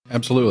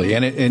Absolutely.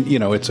 And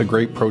it's a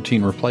great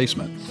protein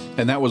replacement.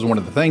 And that was one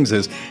of the things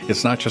is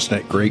it's not just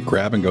a great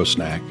grab and go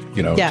snack,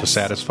 to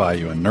satisfy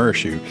you and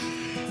nourish you,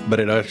 but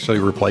it actually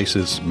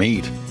replaces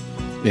meat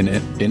in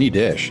any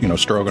dish,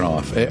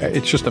 stroganoff.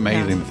 It's just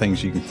amazing the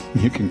things you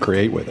can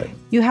create with it.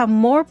 You have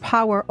more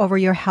power over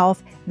your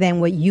health than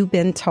what you've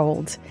been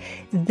told.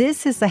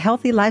 This is the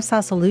Healthy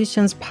Lifestyle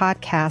Solutions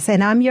podcast,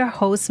 and I'm your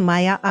host,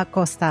 Maya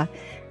Acosta.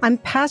 I'm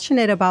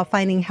passionate about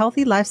finding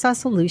healthy lifestyle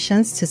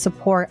solutions to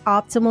support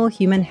optimal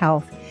human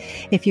health.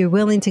 If you're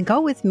willing to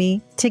go with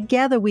me,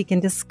 together we can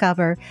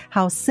discover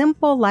how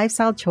simple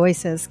lifestyle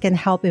choices can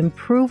help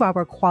improve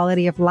our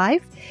quality of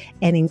life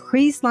and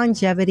increase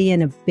longevity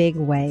in a big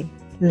way.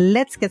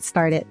 Let's get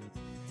started.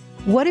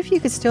 What if you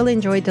could still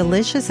enjoy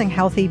delicious and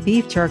healthy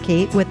beef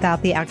jerky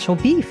without the actual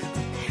beef?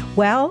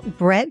 Well,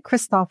 Brett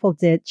Christoffel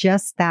did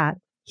just that.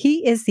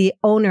 He is the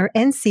owner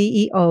and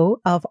CEO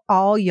of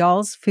All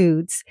Y'all's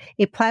Foods,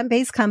 a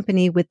plant-based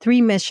company with 3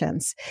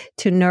 missions: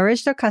 to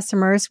nourish their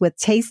customers with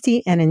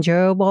tasty and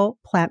enjoyable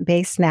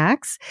plant-based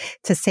snacks,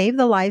 to save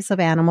the lives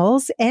of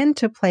animals, and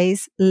to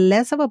place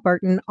less of a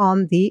burden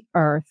on the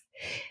earth.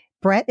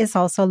 Brett is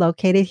also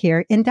located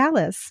here in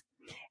Dallas.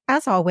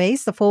 As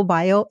always, the full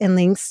bio and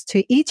links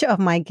to each of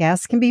my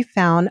guests can be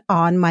found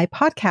on my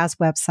podcast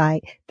website.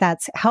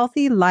 That's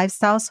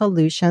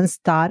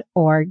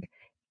healthylifestylesolutions.org.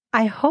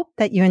 I hope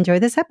that you enjoy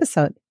this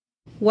episode.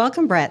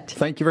 Welcome, Brett.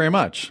 Thank you very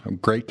much.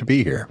 Great to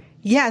be here.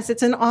 Yes,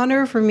 it's an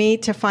honor for me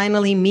to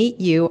finally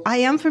meet you. I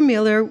am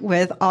familiar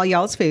with All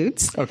Y'all's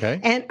Foods. Okay.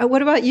 And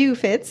what about you,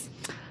 Fitz?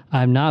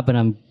 I'm not, but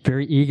I'm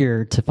very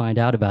eager to find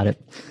out about it.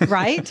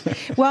 Right?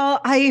 Well,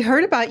 I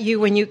heard about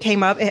you when you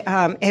came up,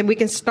 and we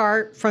can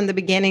start from the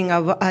beginning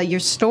of your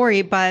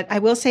story, but I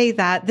will say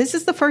that this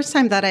is the first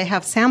time that I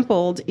have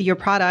sampled your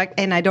product,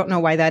 and I don't know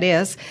why that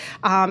is.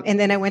 And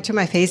then I went to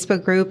my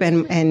Facebook group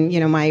and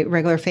my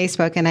regular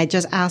Facebook, and I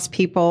just asked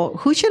people,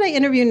 who should I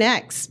interview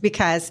next?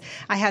 Because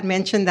I had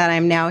mentioned that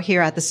I'm now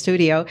here at the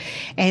studio,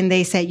 and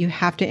they said, you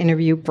have to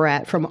interview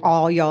Brett from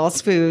All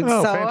Y'all's Foods.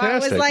 Oh, so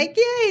fantastic. I was like,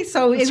 yay.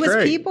 So That's it was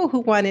great. People who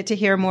wanted to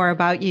hear more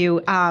about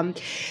you.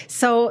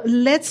 So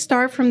let's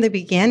start from the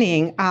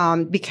beginning,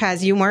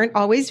 because you weren't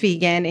always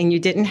vegan and you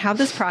didn't have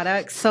this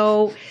product.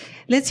 So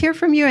let's hear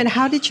from you. And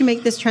how did you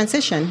make this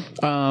transition?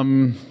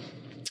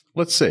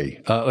 Let's see.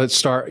 Let's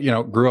start,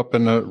 grew up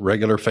in a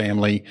regular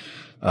family.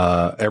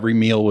 Every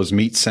meal was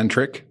meat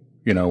centric,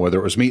 whether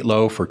it was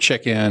meatloaf or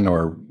chicken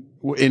or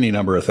any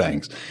number of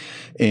things.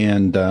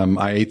 And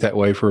I ate that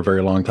way for a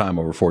very long time,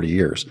 over 40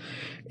 years.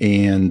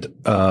 And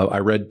I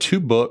read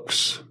 2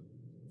 books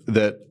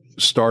that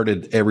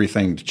started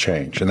everything to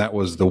change. And that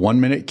was The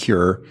 1 Minute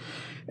Cure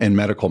and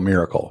Medical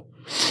Miracle.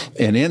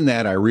 And in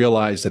that, I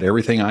realized that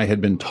everything I had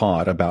been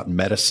taught about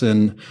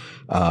medicine,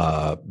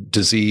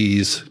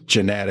 disease,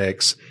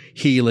 genetics,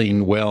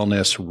 healing,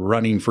 wellness,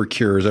 running for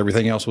cures,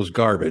 everything else was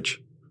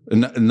garbage.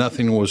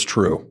 Nothing was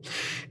true.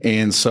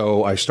 And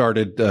so I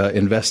started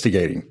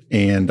investigating,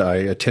 and I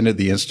attended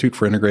the Institute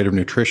for Integrative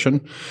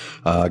Nutrition,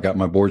 got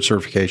my board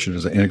certification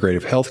as an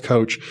integrative health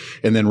coach,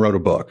 and then wrote a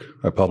book.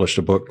 I published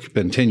a book, it's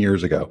been 10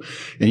 years ago.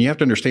 And you have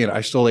to understand,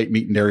 I still ate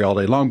meat and dairy all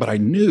day long, but I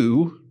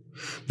knew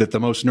that the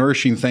most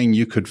nourishing thing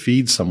you could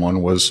feed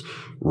someone was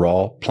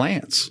raw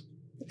plants.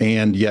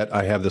 And yet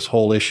I have this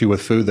whole issue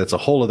with food that's a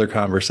whole other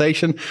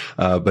conversation,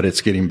 but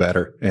it's getting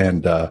better.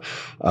 And the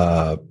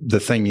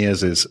thing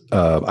is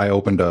I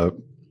opened a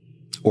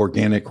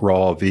organic,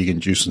 raw,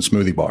 vegan juice and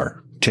smoothie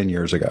bar 10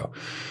 years ago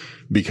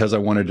because I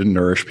wanted to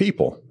nourish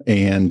people.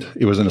 And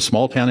it was in a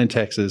small town in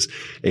Texas,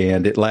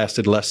 and it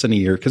lasted less than a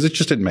year because it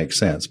just didn't make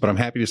sense. But I'm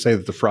happy to say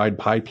that the fried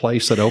pie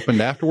place that opened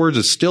afterwards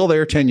is still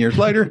there 10 years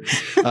later.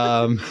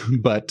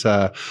 But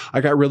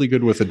I got really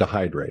good with the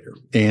dehydrator.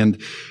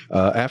 And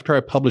after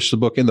I published the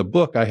book, in the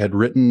book I had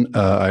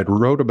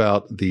wrote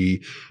about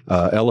the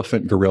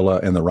elephant, gorilla,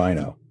 and the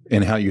rhino,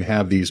 and how you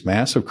have these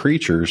massive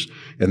creatures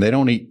and they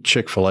don't eat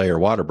Chick-fil-A or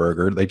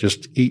Whataburger. They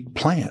just eat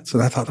plants.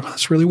 And I thought,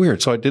 that's really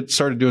weird. So I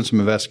started doing some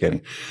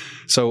investigating.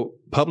 So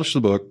published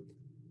the book,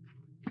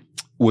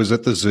 was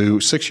at the zoo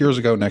 6 years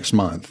ago next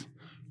month.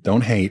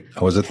 Don't hate.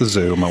 I was at the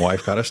zoo. My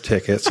wife got us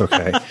tickets.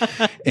 Okay.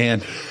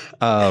 And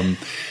I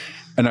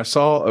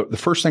saw, the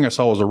first thing I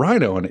saw was a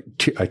rhino, and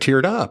I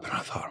teared up, and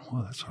I thought,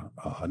 well, that's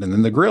odd. And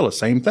then the gorilla,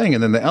 same thing.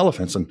 And then the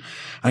elephants, and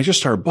I just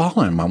started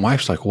bawling. My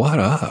wife's like, what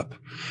up?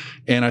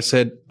 And I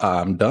said,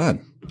 I'm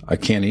done. I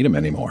can't eat them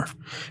anymore.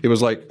 It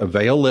was like a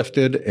veil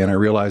lifted, and I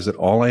realized that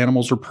all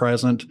animals are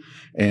present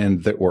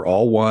and that we're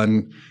all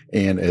one.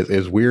 And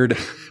it's weird.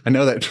 I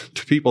know that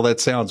to people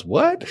that sounds,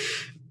 what?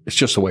 It's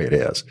just the way it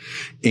is.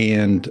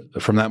 And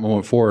from that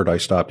moment forward, I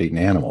stopped eating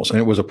animals. And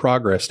it was a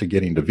progress to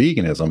getting to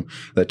veganism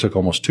that took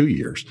almost 2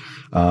 years.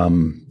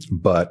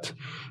 But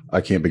I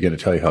can't begin to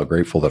tell you how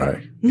grateful that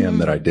I am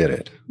that I did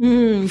it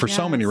for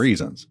so many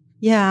reasons.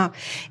 Yeah.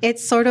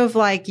 It's sort of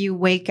like you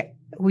wake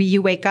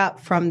up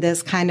from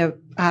this kind of,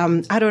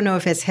 I don't know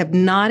if it's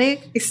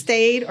hypnotic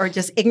state or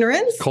just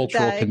ignorance.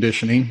 Cultural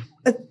conditioning.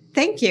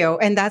 Thank you.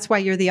 And that's why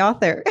you're the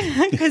author,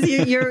 because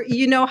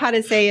you know how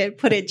to say it,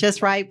 put it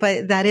just right.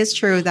 But that is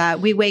true that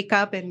we wake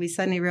up and we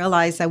suddenly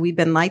realize that we've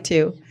been lied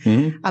to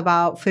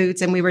about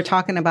foods. And we were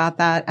talking about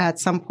that at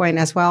some point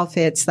as well,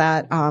 Fitz,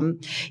 that,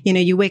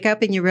 you wake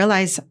up and you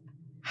realize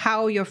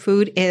how your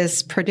food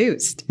is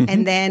produced.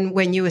 And then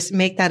when you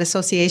make that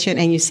association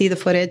and you see the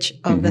footage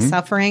of the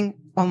suffering,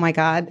 oh my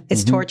God,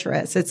 it's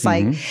torturous. It's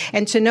like,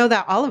 and to know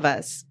that all of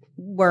us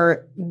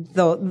were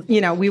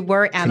we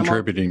were animal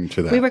contributing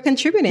to that. We were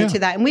contributing to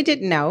that, and we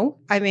didn't know.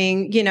 I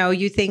mean,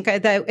 you think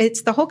that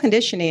it's the whole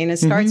conditioning. It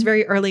starts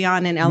very early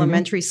on in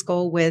elementary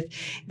school with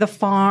the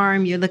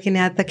farm. You're looking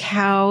at the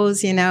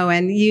cows,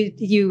 and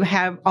you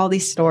have all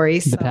these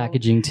stories. The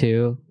packaging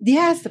too.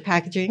 Yes, the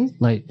packaging.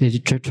 Like they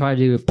try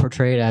to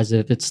portray it as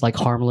if it's like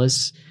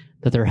harmless,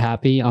 that they're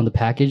happy on the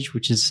package,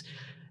 which is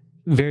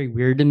very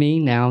weird to me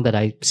now that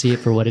I see it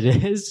for what it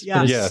is.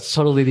 Yeah. It's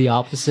totally the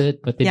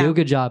opposite, but they do a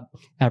good job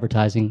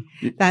advertising.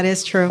 That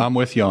is true. I'm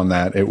with you on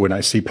that. When I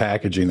see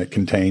packaging that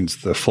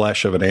contains the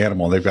flesh of an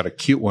animal, they've got a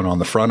cute one on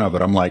the front of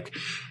it. I'm like,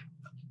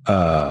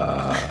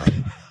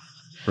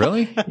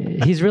 really?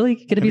 He's really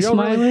going to be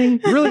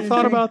smiling? Really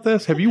thought about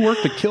this? Have you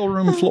worked a kill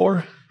room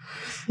floor?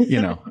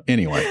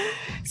 Anyway.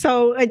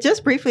 So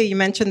just briefly, you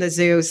mentioned the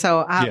zoo.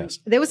 So yes.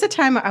 There was a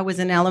time I was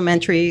an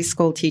elementary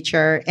school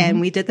teacher and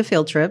we did the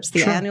field trips,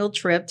 the annual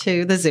trip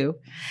to the zoo.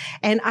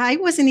 And I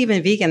wasn't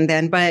even vegan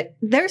then, but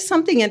there's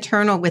something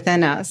internal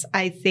within us,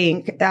 I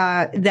think,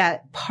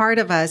 that part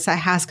of us that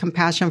has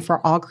compassion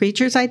for all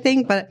creatures, I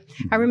think. But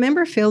I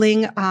remember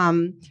feeling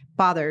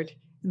bothered.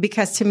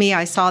 Because to me,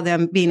 I saw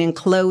them being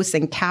enclosed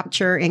and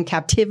captured in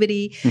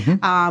captivity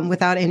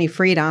without any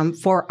freedom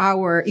for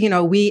our,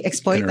 we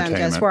exploit them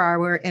just for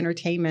our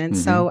entertainment.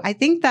 So I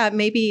think that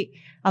maybe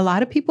a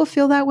lot of people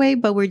feel that way,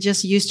 but we're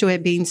just used to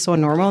it being so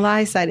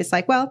normalized that it's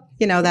like, well,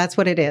 that's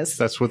what it is.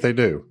 That's what they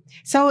do.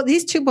 So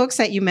these two books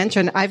that you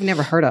mentioned, I've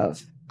never heard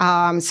of.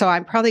 So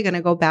I'm probably going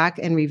to go back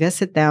and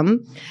revisit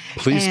them.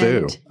 Please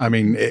do. I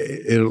mean,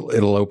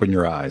 it'll open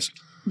your eyes.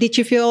 Did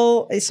you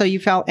you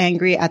felt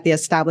angry at the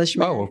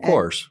establishment? Oh, of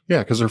course.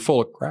 Yeah, because they're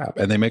full of crap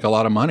and they make a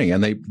lot of money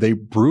and they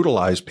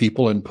brutalize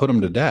people and put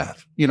them to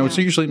death. It's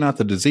usually not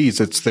the disease,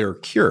 it's their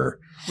cure.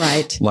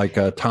 Right. Like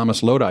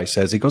Thomas Lodi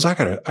says, he goes, I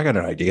got an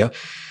idea.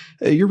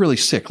 You're really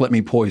sick. Let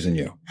me poison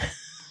you.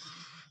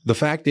 The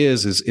fact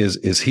is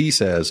he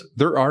says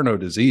there are no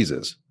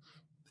diseases.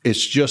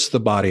 It's just the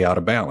body out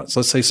of balance.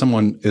 Let's say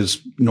someone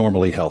is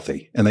normally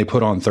healthy and they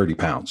put on 30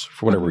 pounds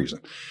for whatever reason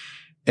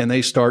and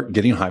they start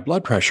getting high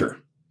blood pressure.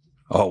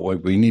 Oh,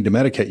 we need to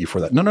medicate you for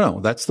that.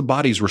 No. That's the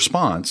body's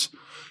response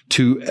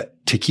to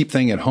keep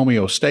things at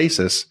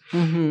homeostasis.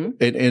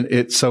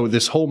 And so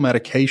this whole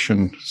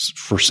medication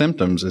for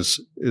symptoms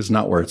is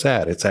not where it's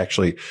at. It's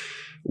actually,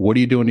 what are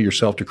you doing to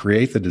yourself to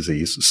create the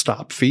disease?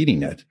 Stop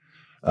feeding it.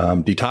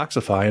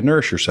 Detoxify and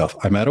nourish yourself.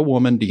 I met a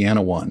woman,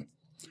 Deanna 1,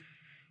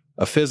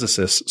 a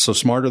physicist, so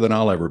smarter than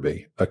I'll ever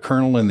be, a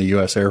colonel in the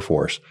U.S. Air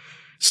Force,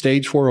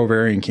 stage 4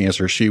 ovarian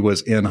cancer. She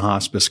was in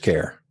hospice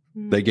care.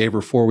 They gave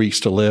her 4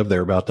 weeks to live. They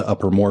were about to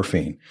up her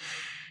morphine.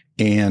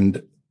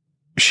 And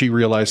she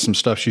realized some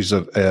stuff. She's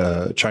of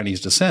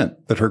Chinese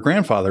descent that her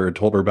grandfather had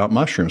told her about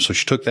mushrooms. So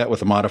she took that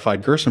with a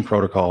modified Gerson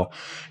protocol,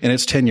 and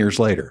it's 10 years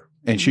later.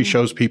 And she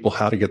shows people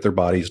how to get their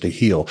bodies to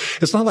heal.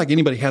 It's not like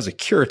anybody has a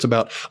cure. It's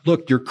about,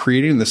 look, you're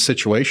creating this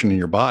situation in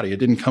your body. It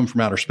didn't come from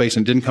outer space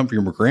and it didn't come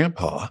from your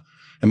grandpa.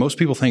 And most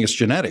people think it's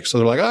genetic. So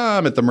they're like,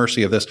 I'm at the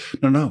mercy of this.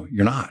 No,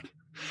 you're not.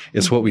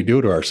 It's what we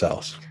do to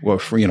ourselves,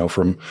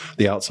 from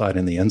the outside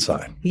and the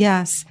inside.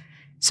 Yes.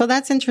 So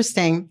that's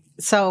interesting.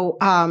 So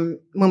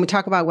when we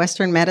talk about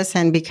Western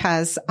medicine,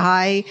 because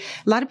a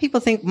lot of people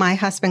think my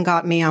husband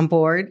got me on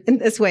board in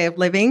this way of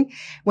living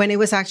when it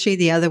was actually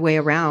the other way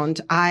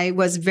around. I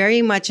was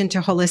very much into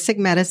holistic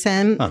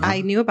medicine.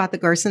 I knew about the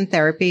Gerson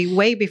therapy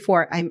way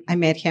before I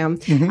met him.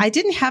 I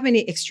didn't have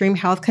any extreme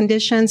health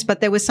conditions,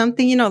 but there was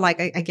something,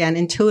 again,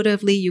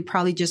 intuitively, you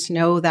probably just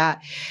know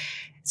that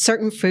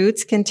certain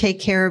foods can take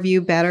care of you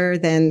better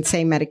than,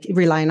 say,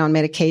 relying on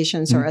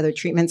medications or other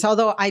treatments.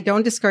 Although I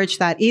don't discourage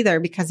that either,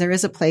 because there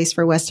is a place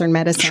for Western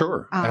medicine.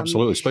 Sure,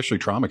 absolutely, especially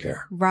trauma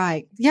care.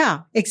 Right.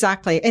 Yeah,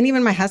 exactly. And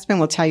even my husband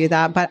will tell you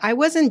that. But I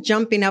wasn't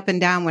jumping up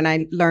and down when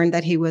I learned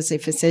that he was a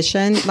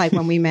physician, like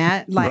when we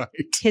met. Like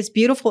his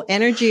beautiful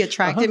energy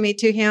attracted me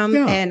to him.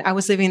 Yeah. And I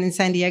was living in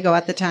San Diego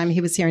at the time.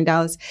 He was here in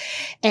Dallas.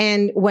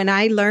 And when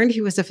I learned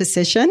he was a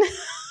physician,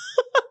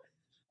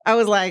 I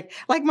was like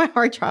my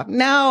heart dropped.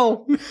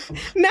 No,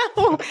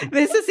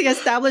 this is the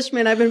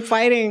establishment I've been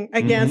fighting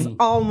against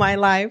all my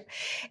life.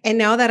 And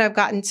now that I've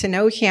gotten to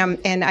know him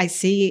and I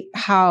see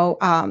how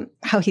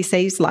he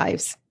saves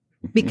lives,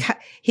 because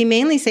he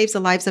mainly saves the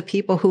lives of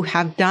people who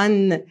have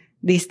done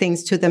these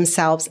things to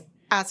themselves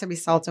as a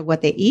result of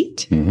what they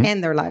eat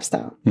and their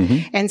lifestyle.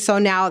 And so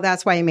now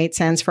that's why it made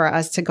sense for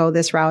us to go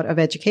this route of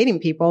educating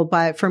people.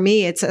 But for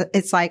me,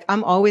 it's like,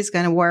 I'm always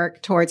going to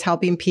work towards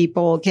helping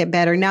people get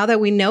better. Now that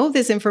we know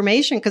this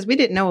information, because we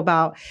didn't know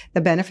about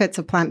the benefits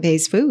of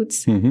plant-based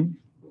foods.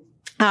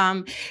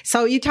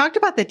 So you talked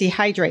about the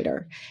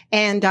dehydrator,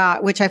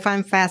 and which I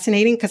find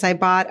fascinating because I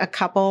bought a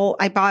couple.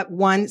 I bought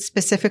one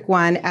specific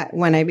one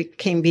when I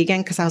became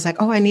vegan because I was like,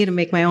 oh, I need to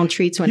make my own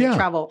treats when I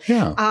travel.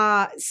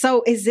 Yeah.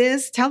 So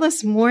tell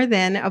us more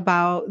then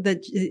about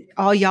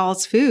all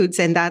y'all's foods,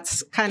 and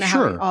that's kind of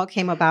how it all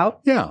came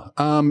about. Yeah.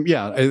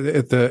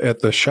 At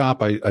the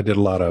shop, I did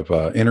a lot of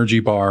energy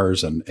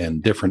bars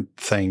and different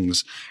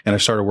things, and I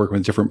started working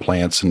with different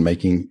plants and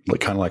making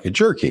kind of like a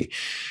jerky.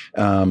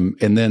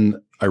 And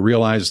then I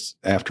realized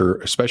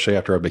especially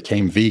after I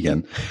became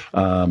vegan,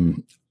 that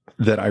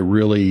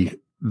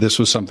this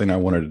was something I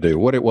wanted to do.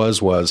 What it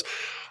was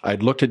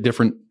I'd looked at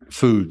different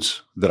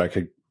foods that I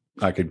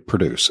could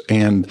produce.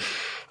 And,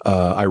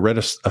 I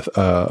read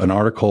an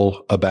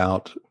article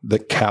about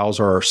that cows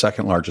are our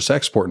second largest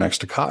export next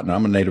to cotton.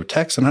 I'm a native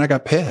Texan and I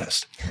got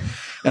pissed.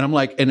 And I'm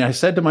like, and I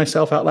said to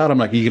myself out loud, I'm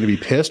like, are you going to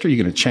be pissed or are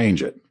you going to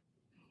change it?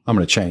 I'm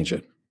going to change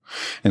it.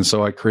 And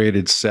so I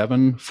created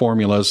 7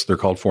 formulas. They're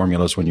called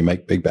formulas when you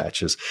make big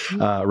batches,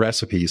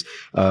 recipes,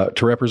 to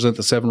represent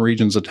the 7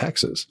 regions of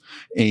Texas.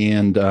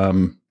 And,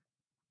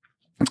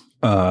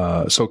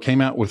 so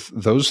came out with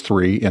those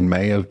 3 in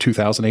May of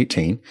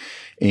 2018,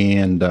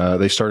 and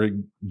they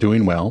started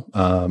doing well.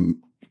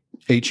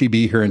 HEB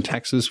here in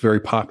Texas, very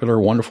popular,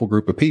 wonderful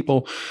group of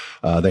people.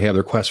 They have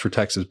their quest for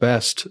Texas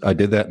Best. I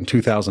did that in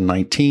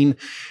 2019,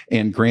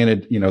 and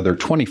granted, they're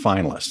 20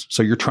 finalists.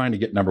 So you're trying to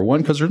get number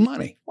 1 because there's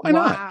money. Why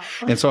not?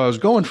 And so I was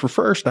going for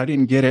first. I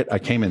didn't get it. I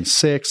came in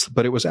 6th,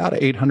 but it was out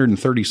of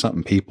 830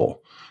 something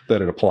people that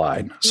had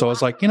applied. So I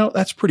was like,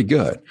 that's pretty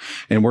good.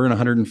 And we're in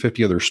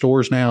 150 other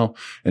stores now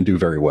and do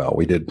very well.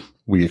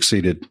 We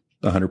exceeded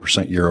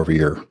 100% year over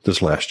year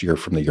this last year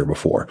from the year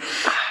before.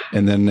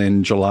 And then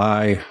in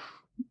July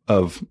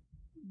of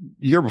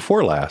year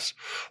before last,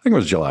 I think it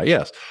was July,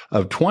 yes,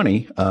 of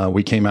 20,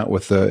 we came out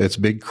with it's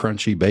big,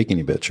 crunchy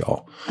bacony bits,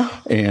 y'all.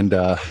 Oh. And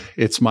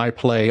it's my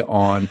play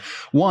on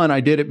one.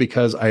 I did it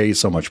because I ate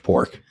so much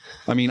pork.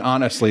 I mean,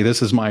 honestly,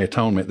 this is my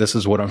atonement. This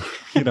is what I'm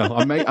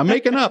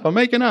making up.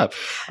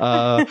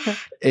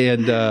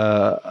 And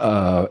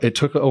it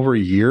took over a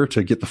year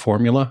to get the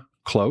formula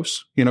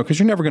close, because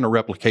you're never going to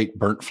replicate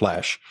burnt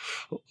flesh,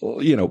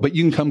 but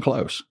you can come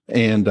close.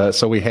 And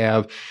so we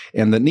have,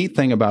 and the neat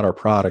thing about our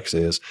products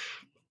is,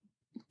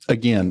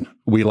 again,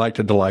 we like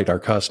to delight our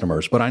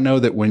customers, but I know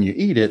that when you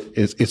eat it,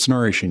 it's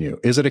nourishing you.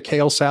 Is it a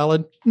kale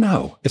salad?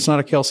 No, it's not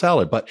a kale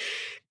salad, but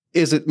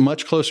is it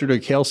much closer to a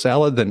kale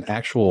salad than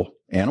actual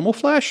animal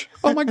flesh?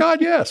 Oh my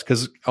God, yes,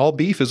 because all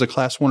beef is a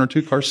class 1 or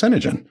 2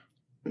 carcinogen.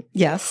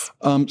 Yes.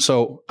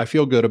 So I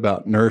feel good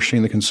about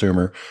nourishing the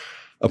consumer.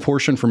 A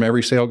portion from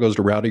every sale goes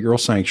to Rowdy Girl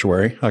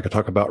Sanctuary. I could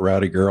talk about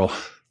Rowdy Girl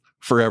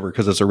forever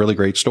because it's a really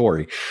great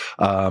story.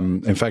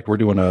 In fact, we're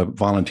doing a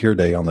volunteer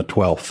day on the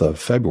 12th of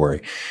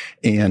February.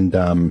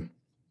 And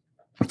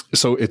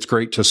so it's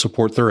great to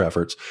support their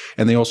efforts.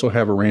 And they also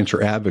have a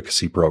rancher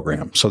advocacy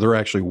program. So they're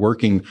actually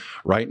working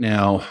right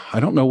now. I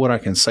don't know what I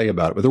can say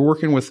about it, but they're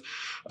working with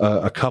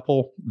a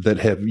couple that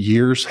have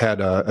years had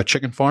a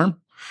chicken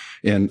farm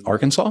in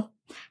Arkansas.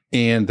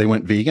 And they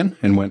went vegan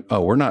and went,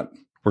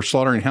 we're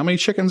slaughtering how many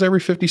chickens every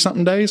 50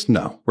 something days?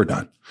 No, we're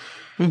done.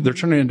 Mm-hmm. They're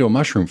turning it into a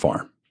mushroom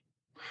farm.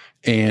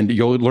 And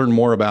you'll learn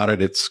more about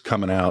it. It's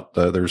coming out.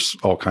 There's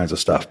all kinds of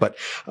stuff. But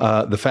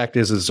the fact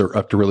is they're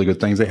up to really good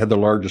things. They had the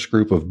largest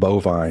group of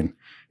bovine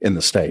in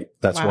the state.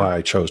 That's why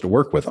I chose to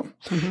work with them.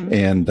 Mm-hmm.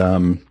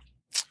 And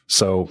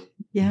so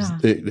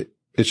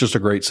it's just a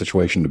great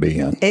situation to be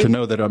in. To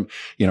know that I'm,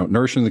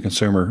 nourishing the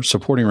consumer,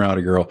 supporting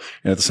Rowdy Girl,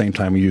 and at the same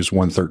time we use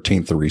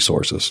 1/13 the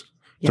resources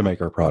to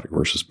make our product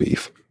versus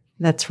beef.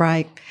 That's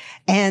right.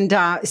 And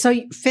so,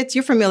 Fitz,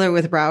 you're familiar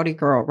with Rowdy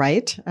Girl,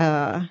 right?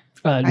 Not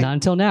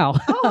until now.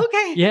 Oh,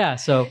 okay. Yeah.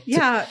 So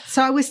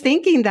I was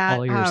thinking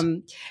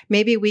that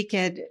maybe we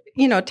could,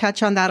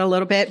 touch on that a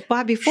little bit.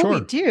 But before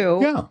we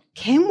do,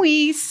 can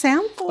we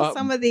sample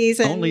some of these?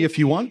 And only if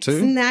you want to.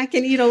 Snack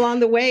and eat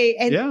along the way.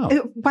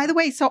 And by the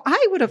way, so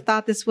I would have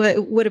thought this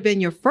would have been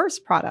your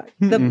first product,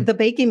 the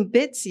bacon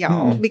bits,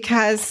 y'all,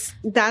 because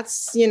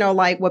that's,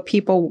 like what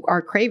people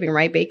are craving,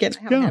 right? Bacon.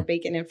 I haven't had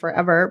bacon in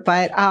forever,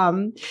 but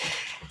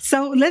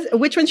so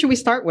which one should we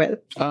start with?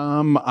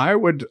 I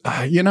would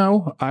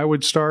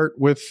start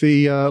with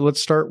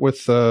let's start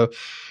with the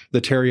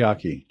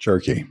teriyaki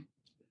jerky.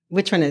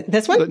 Which one is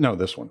this one? No,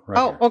 this one. Right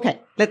here. Okay.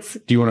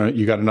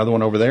 You got another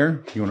one over there?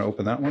 Do you want to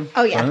open that one?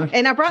 Oh, yeah.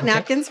 And I brought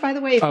napkins, by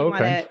the way, if you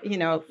want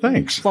to,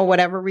 thanks. For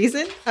whatever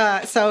reason.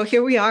 So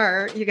here we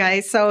are, you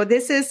guys. So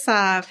this is,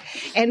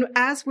 and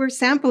as we're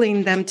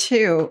sampling them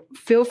too,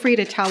 feel free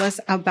to tell us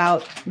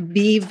about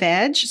Be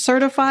Veg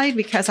certified,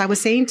 because I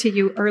was saying to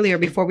you earlier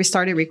before we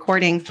started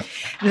recording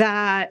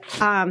that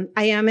I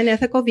am an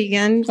ethical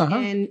vegan. Uh-huh.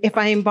 And if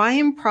I am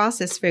buying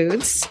processed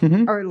foods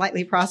or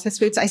lightly processed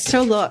foods, I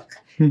still look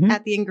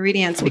at the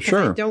ingredients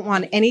because I don't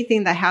want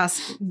anything that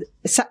has,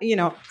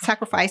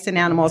 sacrificed an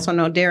animal. So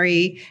no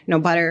dairy, no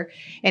butter,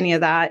 any of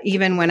that.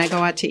 Even when I go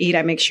out to eat,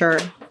 I make sure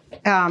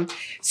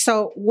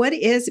So what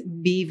is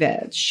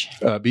B-Veg?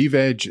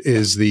 B-Veg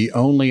is the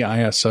only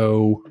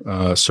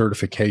ISO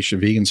certification,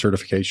 vegan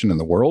certification in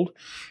the world,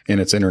 and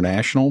it's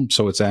international.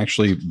 So it's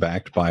actually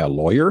backed by a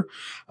lawyer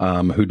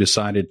who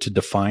decided to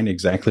define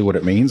exactly what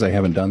it means. They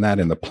haven't done that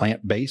in the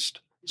plant-based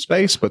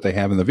space, but they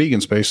have in the vegan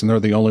space, and they're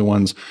the only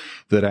ones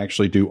that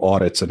actually do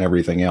audits and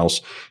everything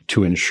else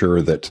to ensure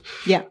that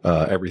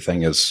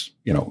everything is,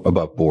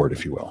 above board,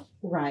 if you will.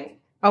 Right.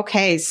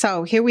 Okay,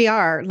 so here we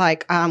are.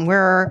 Like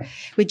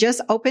we just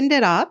opened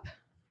it up,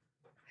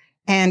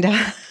 and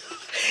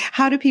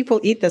how do people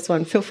eat this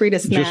one? Feel free to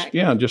snack.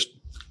 This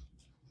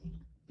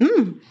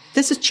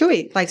is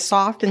chewy, like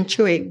soft and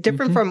chewy,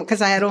 different from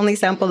because I had only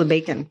sampled the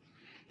bacon.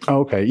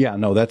 Okay, yeah,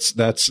 no, that's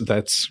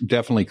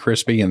definitely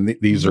crispy, and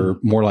these are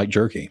more like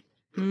jerky.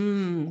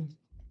 Is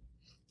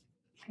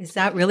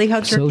that really how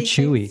jerky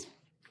so chewy?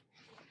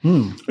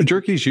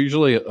 Jerky is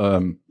usually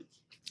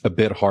a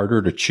bit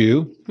harder to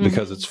chew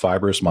because it's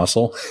fibrous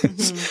muscle.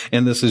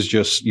 And this is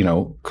just,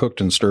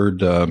 cooked and stirred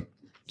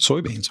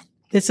soybeans.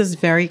 This is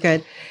very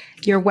good.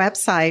 Your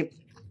website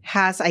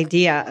has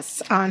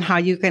ideas on how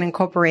you can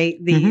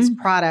incorporate these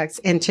products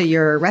into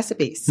your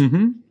recipes.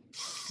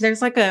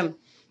 There's like a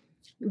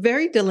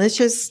very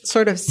delicious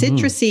sort of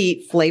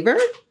citrusy flavor.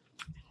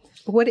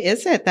 What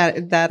is it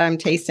that I'm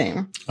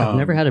tasting? I've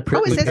never had a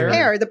prickly pear. It says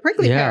pear, the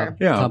prickly pear.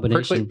 Yeah,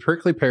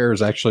 prickly pear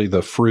is actually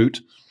the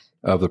fruit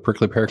of the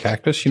prickly pear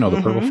cactus,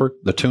 the purple fruit,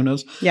 the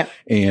tunas. Yeah.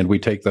 And we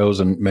take those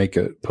and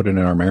put it in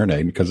our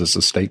marinade because it's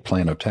a state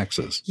plant of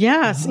Texas.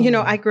 Yes.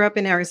 I grew up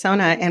in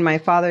Arizona, and my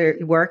father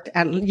worked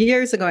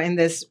years ago in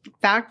this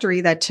factory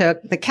that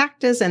took the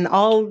cactus and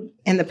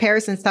the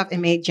pears and stuff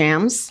and made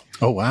jams.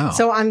 Oh, wow.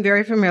 So I'm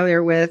very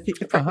familiar with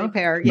the prickly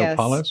pear. Yes.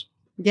 Nopales?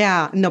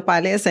 Yeah,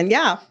 nopales. And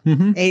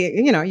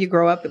you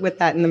grow up with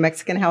that in the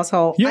Mexican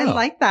household. Yeah. I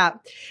like that.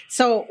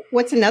 So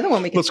what's another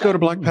one we can Let's go to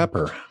black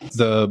pepper.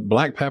 The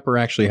black pepper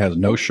actually has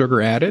no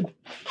sugar added.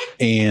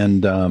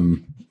 And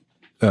the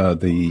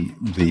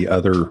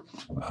other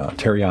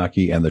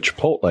teriyaki and the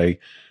chipotle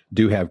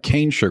do have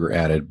cane sugar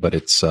added, but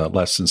it's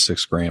less than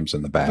 6 grams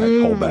in the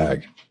bag, whole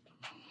bag.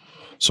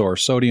 So our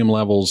sodium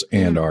levels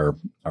and our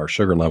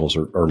sugar levels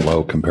are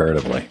low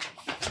comparatively.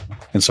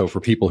 And so for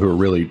people who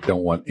really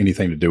don't want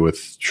anything to do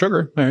with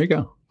sugar, there you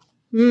go.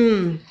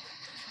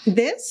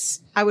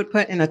 This I would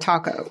put in a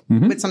taco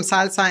with some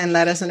salsa and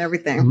lettuce and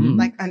everything,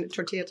 like a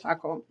tortilla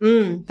taco.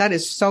 That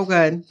is so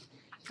good.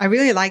 I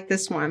really like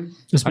this one.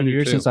 It's been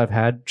years since I've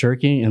had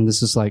jerky, and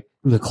this is like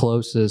the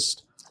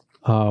closest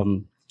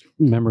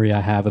memory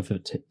I have of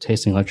it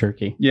tasting like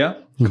jerky. Yeah.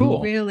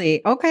 Cool.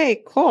 Really?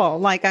 Okay, cool.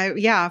 Like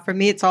for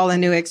me, it's all a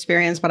new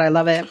experience, but I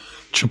love it.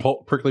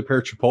 Prickly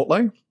pear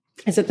chipotle.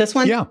 Is it this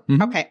one? Yeah.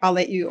 Okay, I'll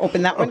let you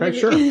open that one. Okay,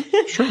 sure.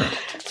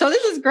 So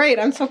this is great.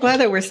 I'm so glad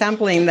that we're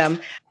sampling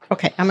them.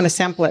 Okay, I'm going to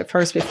sample it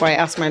first before I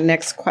ask my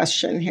next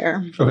question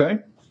here. Okay.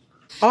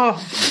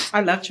 Oh,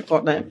 I love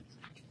chipotle.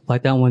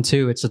 Like that one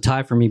too. It's a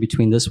tie for me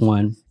between this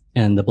one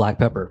and the black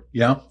pepper.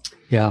 Yeah.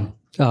 Yeah.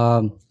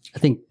 I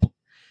think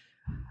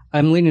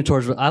I'm leaning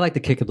towards, I like the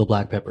kick of the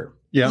black pepper.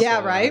 Yeah.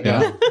 Yeah, right?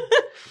 Yeah.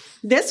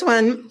 This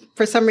one,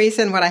 for some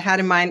reason, what I had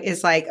in mind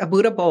is like a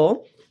Buddha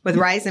bowl with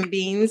rice and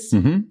beans.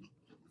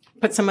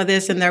 Put some of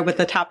this in there with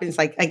the toppings,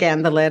 like,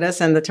 again, the lettuce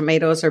and the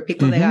tomatoes or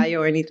pico de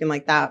gallo or anything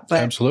like that.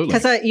 But absolutely.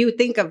 Because you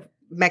think of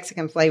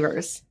Mexican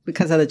flavors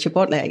because of the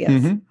chipotle, I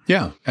guess.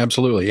 Yeah,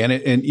 absolutely. And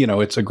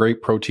it's a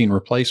great protein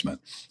replacement.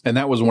 And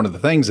that was one of the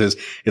things is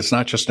it's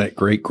not just a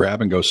great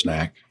grab and go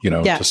snack,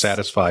 to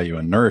satisfy you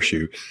and nourish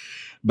you,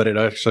 but it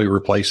actually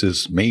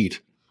replaces meat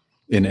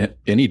in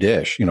any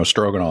dish,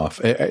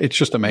 stroganoff. It's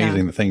just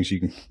amazing the things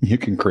you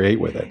can create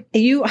with it.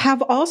 You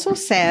have also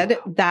said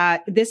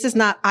that this is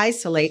not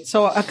isolate.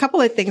 So a couple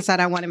of things that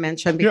I want to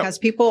mention because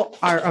people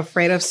are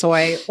afraid of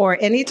soy, or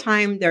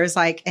anytime there's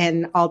like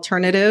an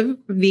alternative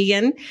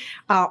vegan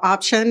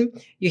option,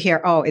 you hear,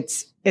 oh,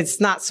 it's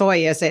not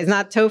soy, is it? It's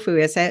not tofu,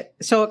 is it?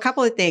 So a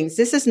couple of things.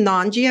 This is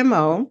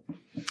non-GMO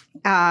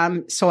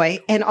soy,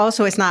 and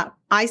also it's not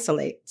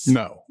isolates.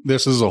 No,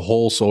 this is a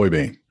whole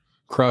soybean.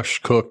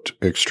 Crushed, cooked,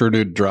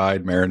 extruded,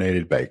 dried,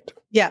 marinated, baked.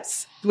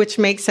 Yes, which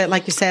makes it,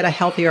 like you said, a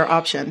healthier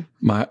option.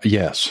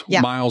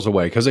 Miles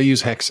away because they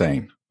use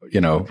hexane,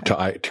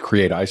 to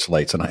create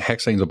isolates. And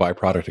hexane is a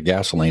byproduct of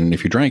gasoline. And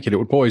if you drank it, it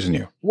would poison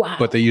you. Wow.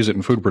 But they use it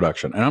in food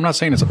production. And I'm not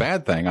saying it's a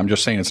bad thing. I'm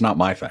just saying it's not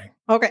my thing.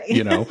 Okay.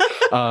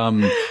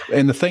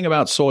 And the thing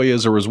about soy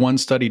is there was one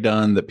study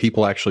done that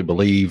people actually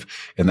believe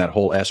in that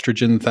whole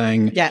estrogen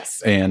thing.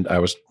 Yes. And I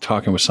was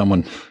talking with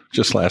someone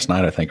just last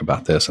night, I think,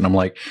 about this. And I'm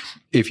like,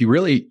 if you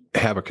really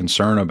have a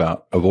concern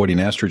about avoiding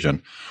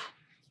estrogen,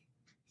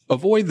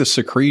 avoid the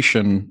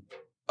secretion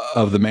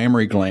of the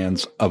mammary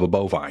glands of a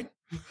bovine.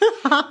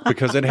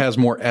 Because it has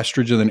more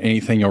estrogen than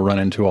anything you'll run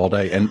into all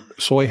day. And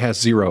soy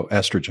has 0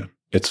 estrogen.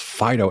 It's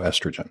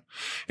phytoestrogen.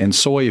 And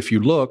soy, if you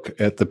look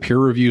at the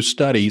peer-reviewed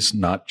studies,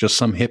 not just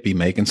some hippie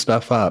making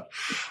stuff up,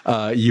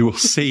 you will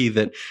see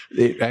that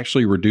it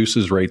actually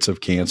reduces rates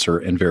of cancer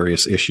and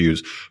various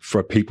issues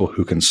for people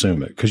who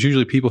consume it. Because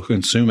usually people who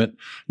consume it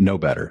know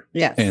better.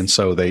 Yes. And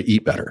so they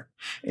eat better.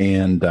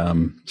 And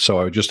so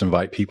I would just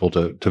invite people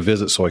to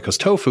visit soy, because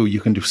tofu, you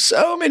can do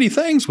so many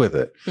things with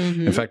it.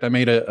 Mm-hmm. In fact, I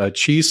made a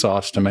cheese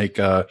sauce to make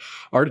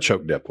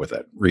artichoke dip with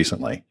it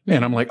recently.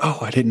 And I'm like, oh,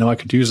 I didn't know I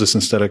could use this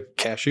instead of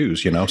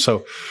cashews,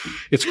 So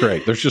it's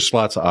great. There's just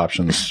lots of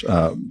options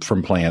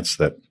from plants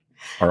that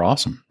are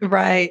awesome.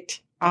 Right.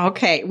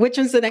 Okay. Which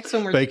one's the next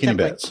one? Bacon and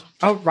bits.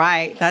 Oh,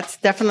 right. That's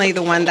definitely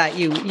the one that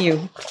you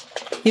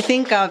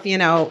think of,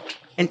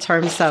 in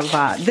terms of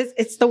this.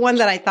 It's the one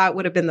that I thought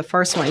would have been the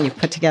first one you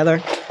put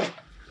together.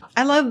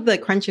 I love the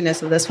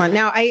crunchiness of this one.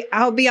 Now,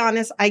 I'll be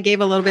honest. I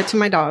gave a little bit to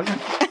my dog.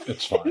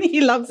 It's fine.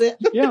 He loves it.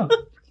 Yeah,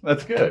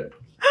 that's good.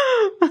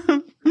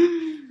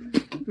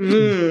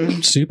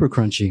 Super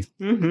crunchy.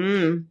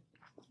 Mm-hmm.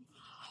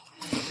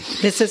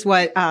 This is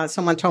what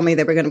someone told me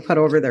they were going to put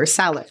over their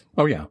salad.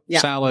 Oh, yeah.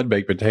 Salad,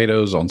 baked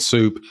potatoes on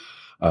soup.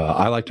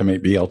 I like to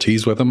make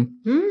BLTs with them.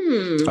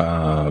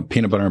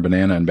 Peanut butter and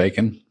banana and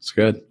bacon. It's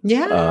good.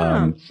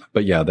 Yeah.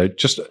 But yeah, they're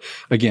just,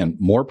 again,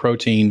 more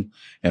protein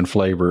and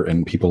flavor,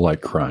 and people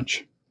like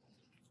crunch.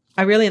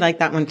 I really like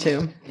that one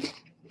too.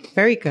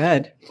 Very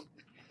good.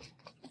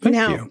 Thank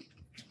you.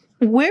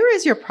 Where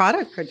is your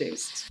product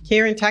produced?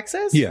 Here in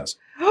Texas? Yes.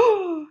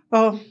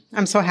 Oh,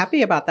 I'm so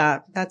happy about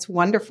that. That's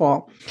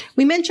wonderful.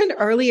 We mentioned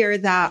earlier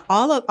that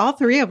all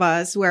three of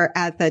us were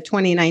at the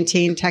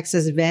 2019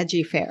 Texas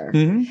Veggie Fair.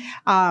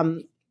 Mm-hmm.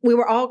 We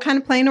were all kind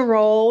of playing a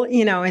role,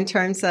 in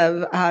terms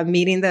of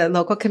meeting the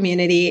local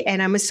community.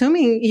 And I'm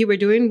assuming you were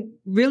doing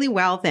really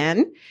well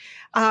then.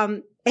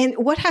 And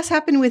what has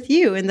happened with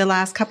you in the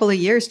last couple of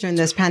years during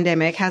this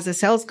pandemic? Has the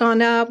sales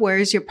gone up? Where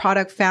is your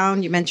product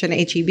found? You mentioned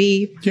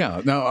HEB. Yeah,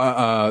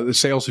 no, the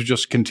sales have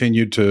just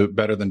continued to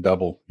better than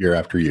double year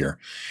after year.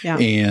 Yeah.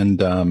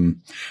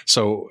 And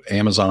so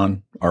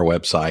Amazon, our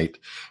website,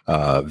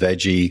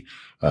 Veggie,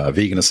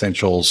 Vegan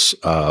Essentials,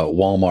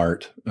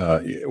 Walmart,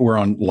 we're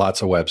on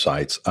lots of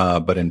websites.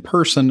 But in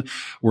person,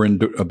 we're in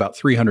about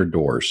 300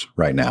 doors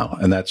right now.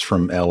 And that's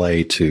from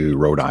LA to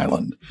Rhode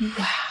Island.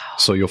 Wow.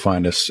 So you'll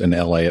find us in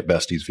LA at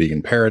Bestie's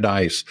Vegan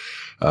Paradise.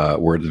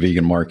 We're at the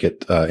vegan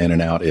market in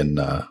and out in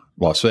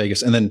Las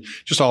Vegas, and then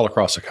just all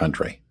across the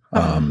country.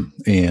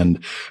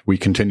 And we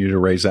continue to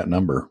raise that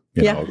number,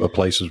 of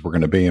places we're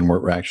going to be. And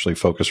we're actually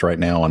focused right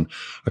now on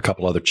a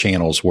couple other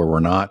channels where we're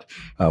not,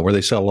 where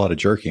they sell a lot of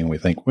jerky, and we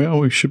think, well,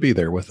 we should be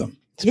there with them.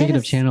 Speaking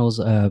of channels,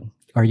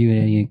 are you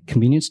in any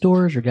convenience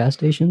stores or gas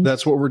stations?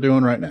 That's what we're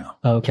doing right now.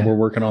 Oh, okay. We're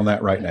working on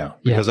that right now,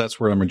 because that's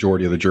where the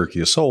majority of the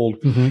jerky is sold,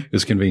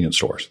 is convenience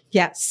stores.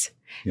 Yes.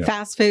 Yeah.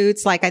 Fast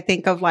foods, like I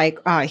think of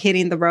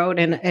hitting the road.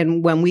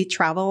 And when we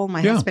travel,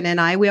 my husband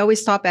and I, we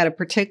always stop at a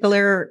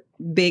particular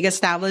big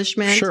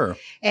establishment. Sure.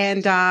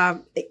 And, there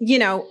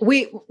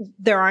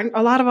aren't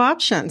a lot of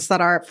options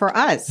that are for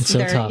us. It's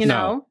so tough.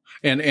 No.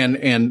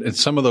 And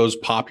some of those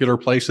popular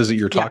places that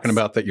you're talking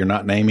about that you're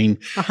not naming,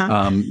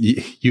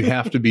 you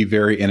have to be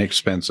very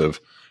inexpensive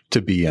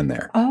to be in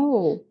there.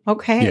 Oh,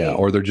 okay. Yeah.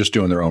 Or they're just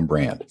doing their own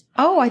brand.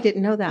 Oh, I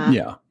didn't know that.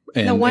 Yeah.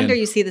 No wonder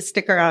you see the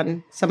sticker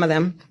on some of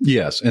them.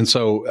 Yes. And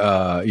so,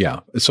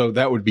 so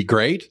that would be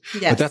great.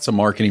 Yes. But that's a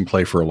marketing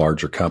play for a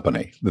larger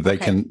company that they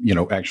can,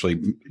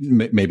 actually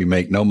maybe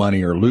make no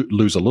money or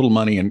lose a little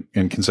money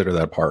and consider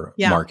that part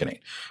of marketing.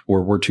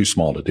 We're too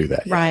small to do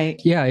that.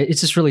 Right. Yeah. It's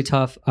just really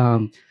tough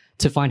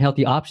to find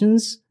healthy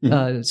options,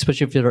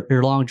 especially if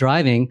you're long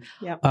driving.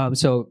 Yeah.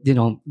 So,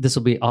 this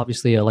will be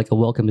obviously a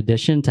welcome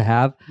addition to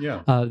have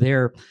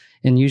there.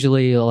 And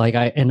usually,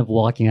 I end up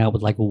walking out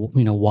with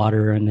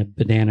water and a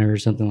banana or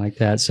something like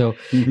that. So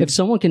if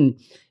someone can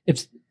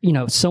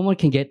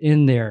get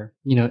in there,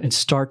 and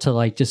start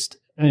to just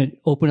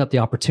open up the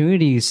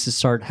opportunities to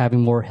start having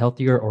more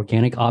healthier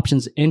organic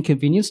options in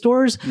convenience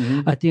stores,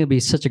 I think it'd be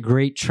such a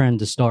great trend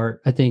to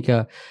start. I think,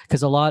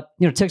 cause a lot,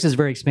 Texas is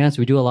very expansive.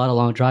 We do a lot of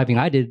long driving.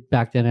 I did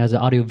back then as an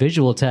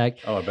audiovisual tech.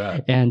 Oh, I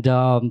bet. And,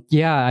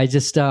 I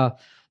just,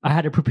 I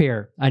had to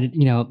prepare.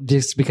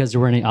 Just because there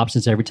weren't any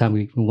options every time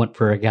we went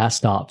for a gas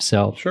stop.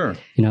 So sure,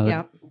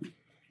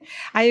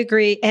 I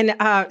agree.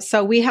 And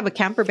so we have a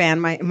camper van.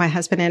 My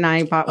husband and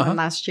I bought one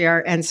last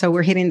year, and so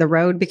we're hitting the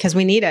road because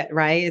we need it.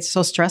 Right? It's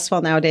so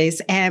stressful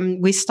nowadays,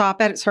 and we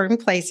stop at certain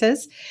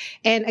places.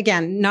 And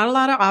again, not a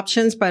lot of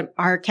options, but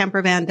our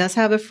camper van does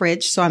have a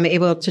fridge, so I'm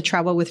able to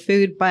travel with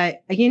food.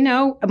 But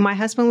my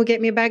husband will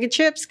get me a bag of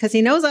chips because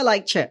he knows I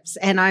like chips,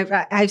 and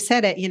I've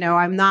said it.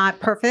 I'm not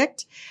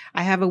perfect.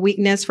 I have a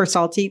weakness for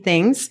salty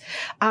things.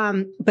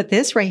 But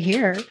this right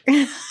here,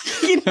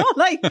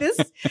 like this.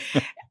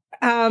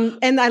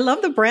 And I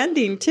love the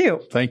branding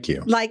too. Thank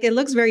you. It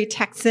looks very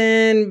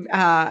Texan.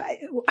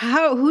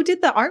 Who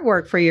did the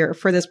artwork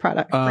for this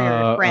product, for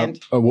your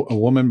brand? A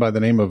woman by the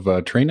name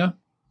of Trina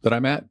that I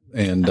met,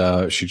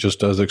 and she just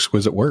does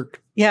exquisite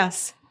work.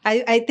 Yes.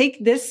 I think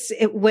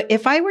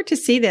if I were to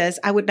see this,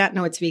 I would not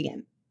know it's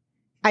vegan.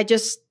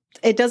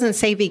 It doesn't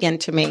say vegan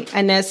to me.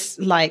 And it's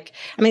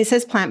it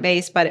says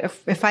plant-based, but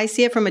if I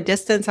see it from a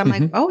distance, I'm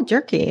like, oh,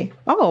 jerky.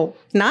 Oh,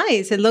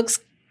 nice. It looks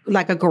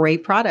like a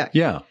great product.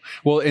 Yeah.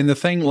 Well, and the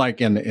thing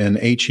in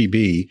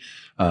HEB,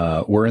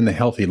 we're in the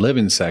healthy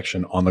living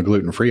section on the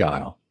gluten-free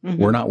aisle.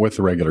 We're not with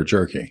the regular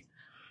jerky.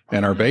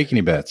 and our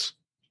bacony bits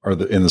are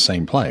in the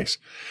same place.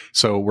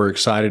 So we're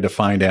excited to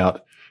find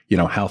out,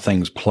 how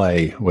things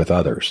play with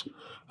others.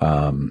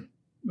 So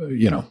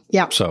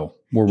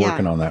we're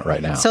working on that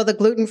right now. So the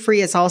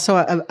gluten-free is also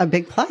a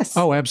big plus.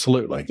 Oh,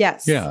 absolutely.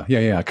 Yes.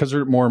 Yeah. Because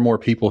there are more and more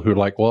people who are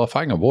like, well, if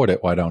I can avoid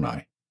it, why don't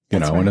I?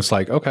 Right. And it's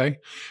like, okay.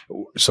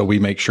 So we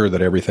make sure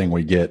that everything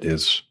we get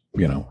is,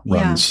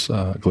 runs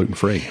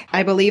gluten-free.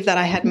 I believe that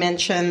I had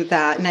mentioned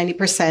that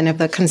 90% of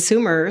the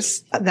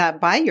consumers that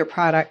buy your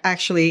product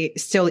actually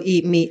still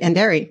eat meat and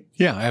dairy.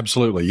 Yeah,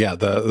 absolutely. Yeah.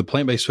 The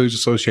Plant-Based Foods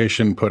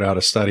Association put out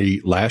a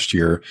study last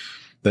year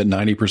that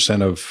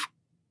 90% of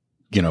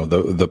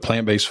the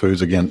plant-based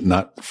foods, again,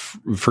 not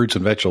fruits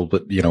and vegetables,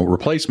 but,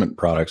 replacement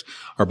products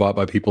are bought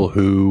by people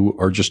who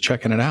are just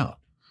checking it out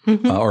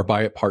or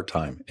buy it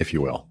part-time, if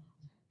you will.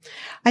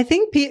 I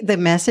think the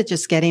message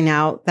is getting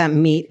out that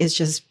meat is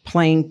just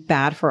plain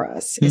bad for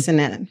us, isn't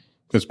it?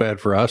 It's bad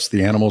for us,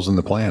 the animals, and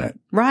the planet.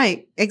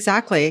 Right.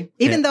 Exactly.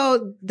 Even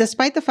though,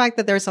 despite the fact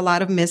that there's a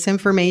lot of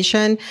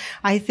misinformation,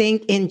 I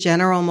think in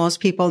general, most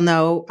people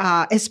know,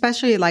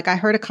 especially like I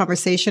heard a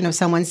conversation of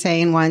someone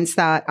saying once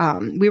that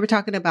we were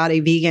talking about a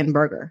vegan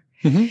burger.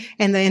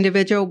 And the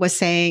individual was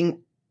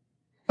saying,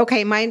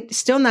 okay, might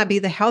still not be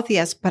the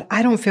healthiest, but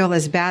I don't feel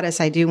as bad as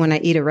I do when I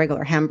eat a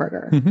regular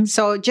hamburger.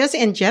 So just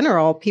in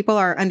general, people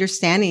are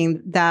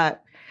understanding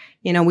that,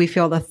 we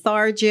feel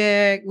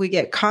lethargic, we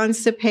get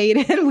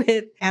constipated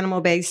with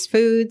animal-based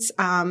foods.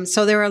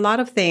 So there are a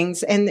lot of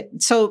things. And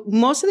so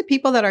most of the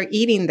people that are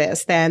eating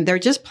this, then they're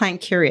just plain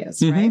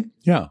curious, right?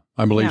 Yeah,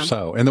 I believe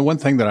so. And the one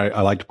thing that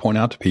I like to point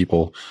out to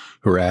people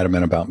who are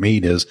adamant about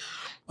meat is,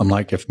 I'm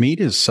like, if meat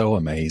is so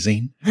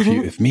amazing,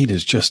 if meat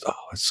is just,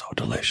 it's so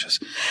delicious,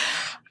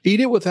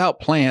 eat it without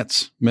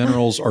plants,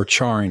 minerals, or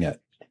charring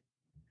it.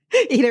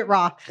 Eat it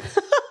raw.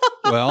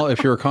 Well,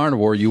 if you're a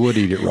carnivore, you would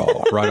eat it raw,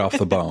 right off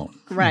the bone.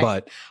 Right.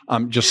 But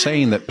I'm just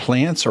saying that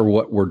plants are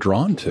what we're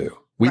drawn to.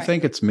 We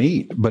think it's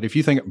meat, but if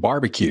you think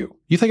barbecue,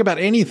 you think about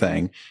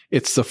anything,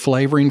 it's the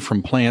flavoring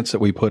from plants that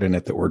we put in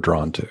it that we're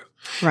drawn to.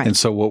 Right. And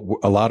so what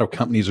a lot of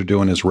companies are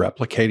doing is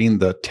replicating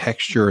the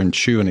texture and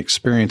chew and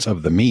experience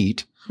of the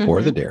meat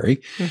or the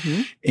dairy.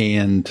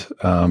 And,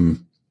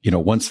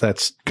 once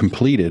that's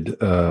completed,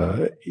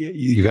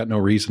 you got no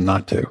reason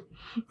not to.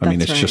 I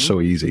mean, it's just so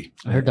easy.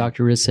 I heard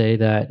Dr. Riz say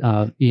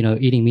that,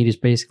 eating meat is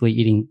basically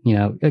eating,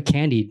 a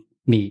candied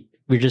meat.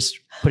 We're just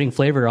putting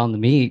flavor on the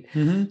meat.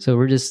 So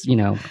we're just,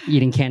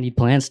 eating candied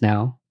plants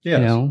now,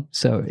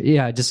 So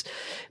just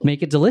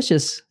make it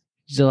delicious,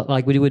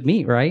 like we do with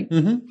meat, right?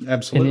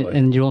 Absolutely.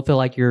 And you don't feel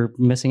like you're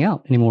missing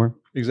out anymore.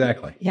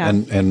 Exactly. Yeah.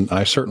 And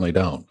I certainly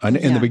don't.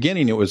 In the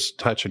beginning, it was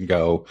touch and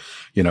go,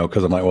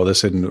 because I'm like, well,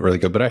 this isn't really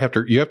good. But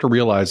you have to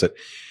realize that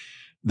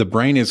the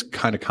brain is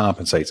kind of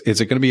compensates. Is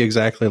it going to be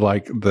exactly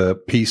like the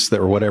piece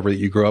or whatever that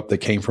you grew up that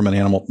came from an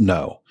animal?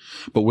 No.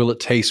 But will it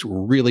taste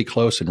really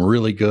close and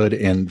really good,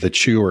 and the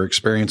chew or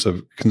experience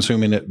of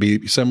consuming it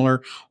be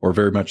similar or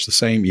very much the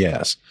same?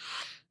 Yes.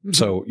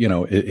 So,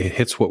 it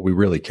hits what we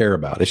really care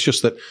about. It's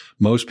just that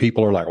most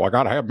people are like, well, I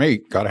got to have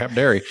meat, got to have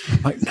dairy.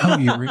 I'm like,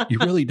 no, you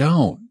really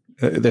don't.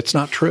 That's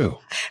not true.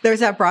 There's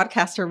that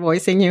broadcaster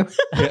voice in you.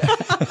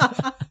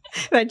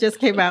 That just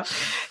came out.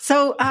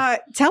 So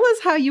tell us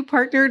how you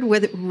partnered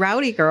with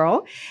Rowdy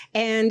Girl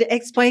and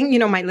explain,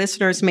 my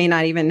listeners may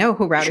not even know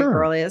who Rowdy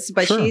Girl is,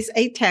 but she's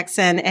a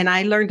Texan, and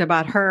I learned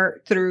about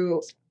her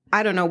through,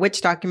 I don't know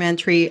which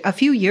documentary a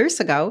few years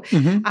ago.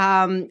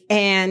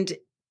 And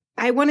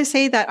I want to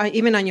say that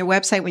even on your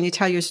website, when you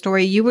tell your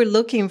story, you were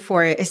looking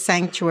for a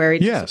sanctuary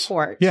to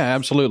support. Yeah,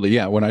 absolutely.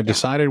 Yeah. When I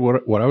decided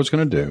what I was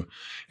going to do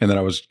and that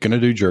I was going to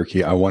do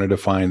jerky, I wanted to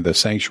find the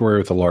sanctuary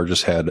with the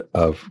largest head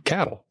of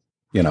cattle.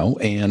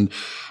 And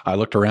I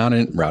looked around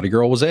and Rowdy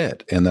Girl was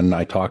it. And then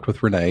I talked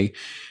with Renee,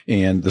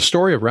 and the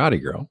story of Rowdy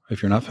Girl,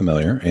 if you're not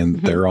familiar, and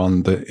they're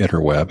on the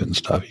interweb and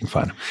stuff, you can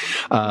find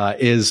them,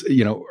 is,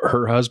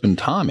 her husband,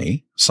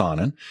 Tommy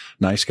Sonnen,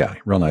 nice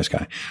guy, real nice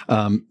guy,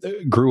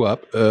 grew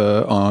up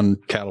on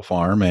cattle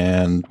farm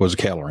and was a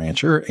cattle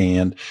rancher.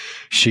 And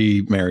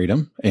she married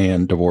him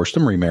and divorced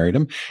him, remarried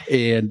him,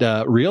 and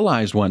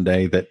realized one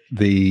day that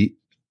the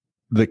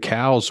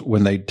cows,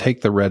 when they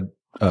take the red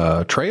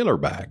trailer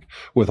back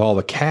with all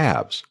the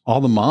calves,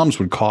 all the moms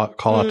would call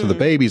out to the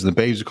babies, and the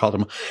babies would call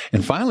them.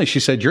 And finally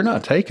she said, "You're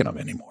not taking them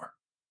anymore."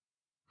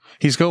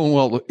 He's going,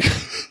 "Well,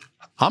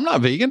 I'm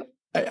not vegan.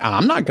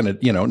 I'm not going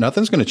to,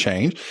 nothing's going to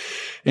change."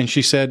 And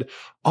she said,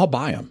 "I'll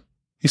buy them."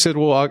 He said,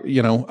 "Well,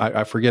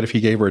 I forget if he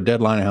gave her a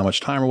deadline and how much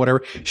time or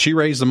whatever." She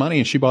raised the money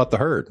and she bought the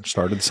herd and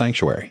started the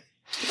sanctuary.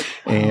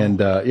 And,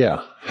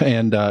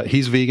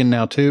 he's vegan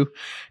now too.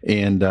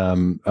 And,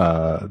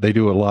 they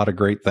do a lot of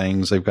great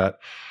things. They've got,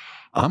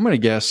 I'm going to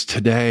guess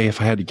today, if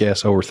I had to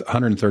guess, over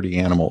 130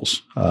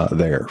 animals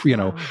there.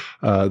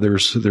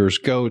 There's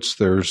goats,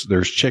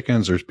 there's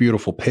chickens, there's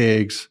beautiful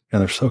pigs, and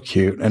they're so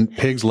cute. And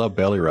pigs love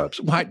belly rubs.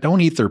 Why?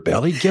 Don't eat their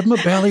belly. Give them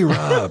a belly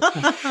rub.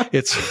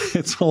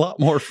 It's a lot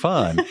more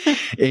fun.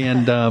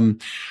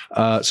 And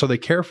so they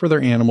care for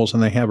their animals,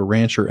 and they have a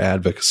rancher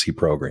advocacy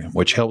program,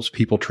 which helps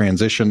people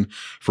transition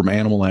from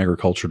animal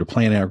agriculture to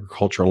plant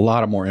agriculture. A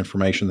lot of more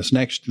information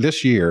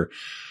this year.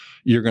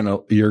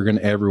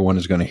 Everyone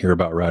is going to hear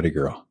about Rowdy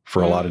Girl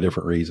for a lot of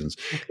different reasons.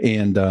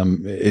 And,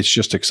 it's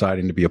just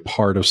exciting to be a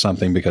part of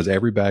something because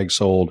every bag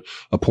sold,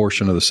 a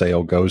portion of the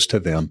sale goes to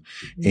them.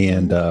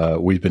 And,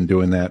 we've been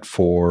doing that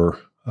for,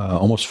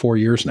 almost 4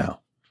 years now.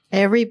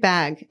 Every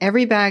bag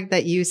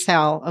that you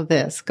sell of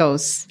this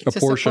goes to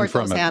support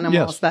those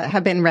animals that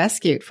have been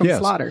rescued from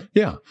slaughter.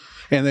 Yeah.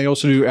 And they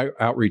also do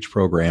outreach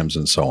programs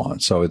and so on.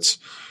 So it's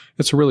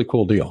a really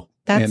cool deal.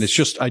 And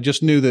I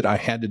just knew that I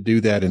had to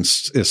do that in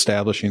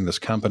establishing this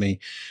company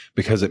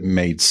because it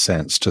made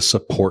sense to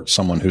support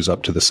someone who's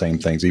up to the same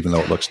things, even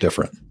though it looks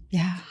different.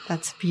 Yeah,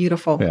 that's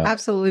beautiful. Yeah.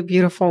 Absolutely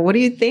beautiful. What do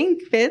you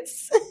think,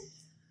 Fitz?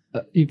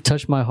 You've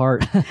touched my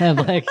heart.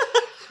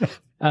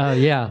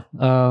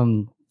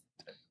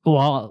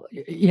 Well,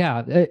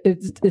 yeah,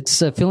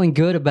 it's feeling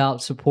good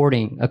about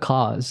supporting a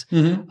cause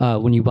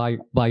when you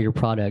buy your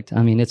product.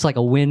 I mean, it's like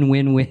a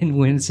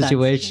win-win-win-win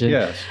situation.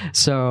 Yes.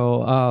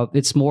 So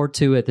it's more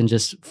to it than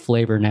just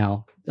flavor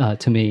now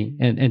to me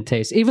and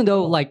taste. Even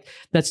though like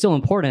that's still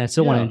important, I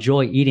still want to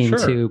enjoy eating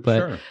too.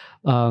 But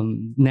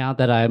now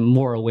that I'm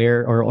more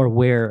aware or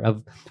aware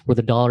of where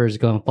the dollar is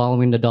going,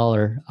 following the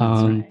dollar,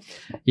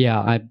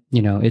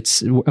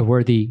 it's a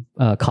worthy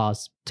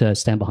cause to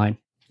stand behind.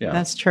 Yeah,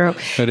 that's true.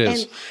 It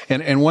is.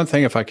 And one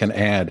thing, if I can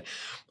add,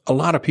 a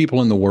lot of people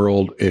in the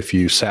world, if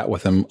you sat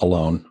with them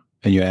alone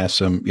and you ask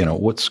them,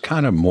 what's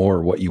kind of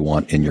more what you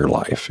want in your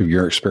life,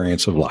 your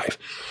experience of life.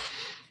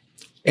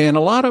 And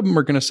a lot of them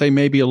are going to say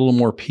maybe a little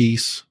more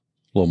peace,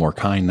 a little more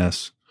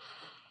kindness.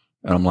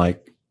 And I'm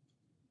like,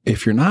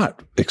 if you're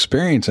not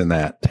experiencing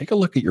that, take a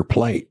look at your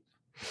plate.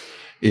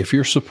 If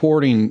you're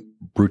supporting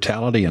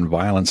brutality and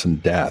violence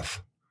and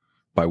death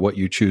by what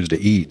you choose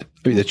to eat,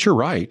 that's your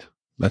right.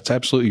 That's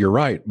absolutely your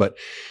right. But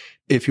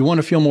if you want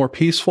to feel more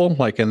peaceful,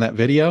 like in that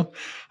video,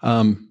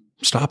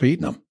 stop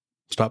eating them.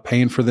 Stop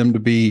paying for them to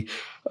be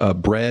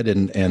bred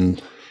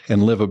and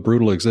live a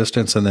brutal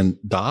existence and then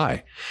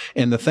die.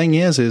 And the thing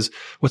is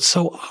what's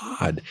so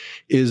odd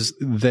is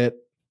that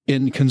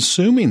in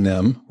consuming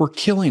them, we're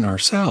killing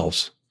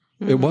ourselves.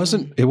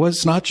 Mm-hmm. It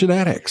was not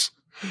genetics.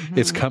 Mm-hmm.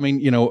 It's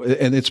coming,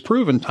 and it's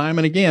proven time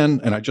and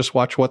again. And I just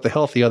watched What the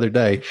Health the other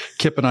day.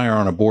 Kip and I are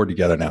on a board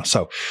together now.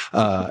 So,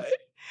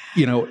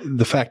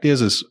 the fact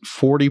is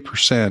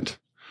 40%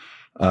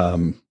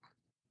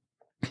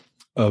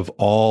 of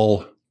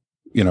all,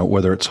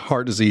 whether it's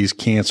heart disease,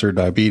 cancer,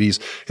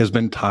 diabetes, has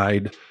been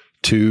tied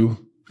to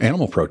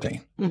animal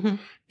protein. Mm-hmm.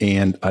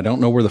 And I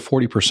don't know where the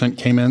 40%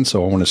 came in,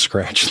 so I want to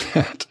scratch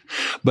that.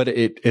 But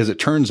as it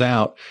turns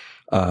out,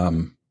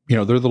 they're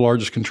the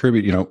largest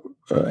contributor.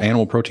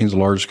 Animal protein is the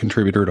largest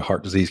contributor to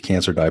heart disease,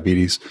 cancer,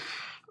 diabetes.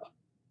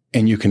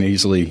 And you can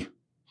easily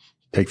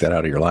take that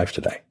out of your life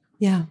today.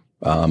 Yeah.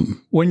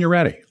 When you're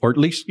ready, or at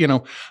least,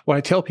 what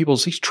I tell people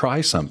is at least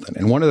try something.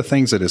 And one of the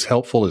things that is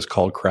helpful is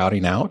called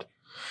crowding out,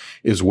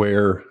 is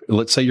where,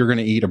 let's say you're going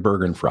to eat a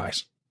burger and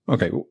fries.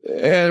 Okay.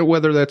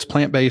 Whether that's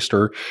plant-based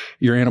or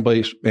you're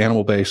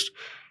animal-based,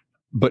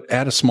 but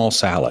add a small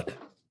salad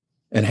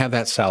and have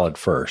that salad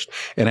first.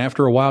 And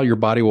after a while, your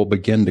body will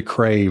begin to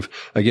crave,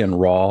 again,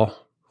 raw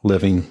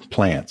living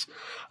plants.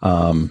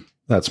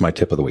 That's my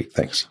tip of the week.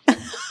 Thanks.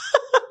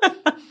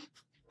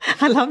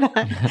 I love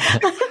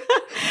that.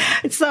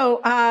 So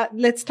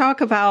let's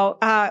talk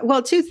about,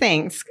 two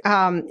things,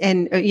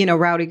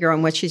 Rowdy Girl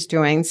and what she's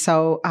doing.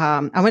 So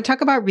I want to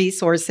talk about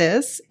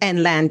resources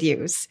and land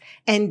use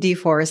and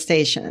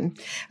deforestation,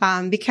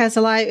 because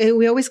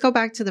we always go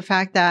back to the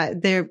fact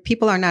that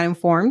people are not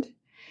informed.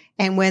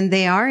 And when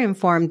they are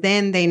informed,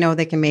 then they know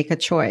they can make a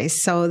choice.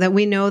 So that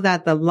we know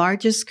that the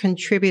largest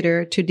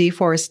contributor to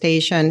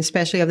deforestation,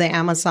 especially of the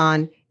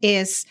Amazon,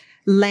 is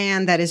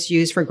land that is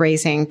used for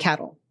grazing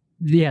cattle.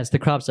 Yes, the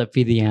crops that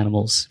feed the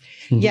animals.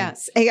 Mm-hmm.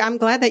 Yes. I'm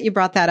glad that you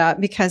brought that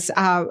up because,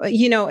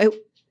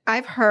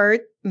 I've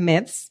heard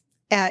myths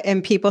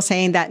and people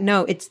saying that,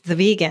 no, it's the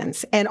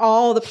vegans and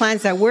all the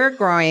plants that we're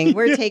growing,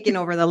 we're taking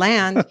over the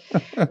land,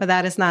 but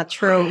that is not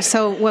true.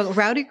 So what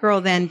Rowdy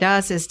Girl then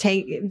does is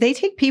they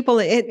take people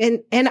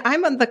and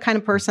I'm the kind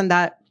of person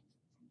that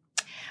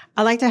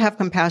I like to have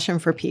compassion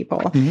for people.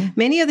 Mm-hmm.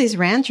 Many of these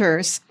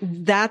ranchers,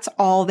 that's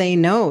all they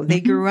know.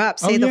 They grew up.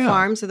 The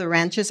farms or the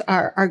ranches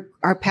are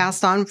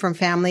passed on from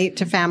family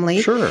to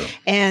family,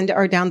 and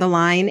are down the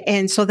line.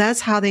 And so that's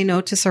how they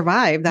know to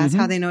survive. That's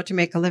how they know to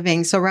make a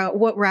living. So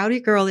what Rowdy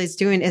Girl is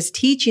doing is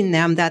teaching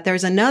them that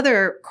there's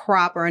another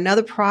crop or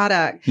another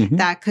product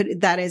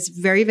that is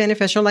very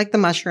beneficial, like the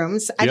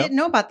mushrooms. I didn't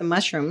know about the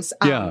mushrooms.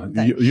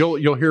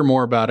 You'll hear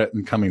more about it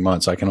in coming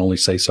months. I can only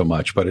say so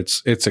much, but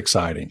it's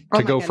exciting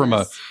to go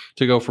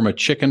from a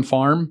chicken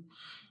farm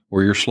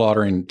where you're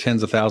slaughtering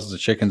tens of thousands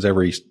of chickens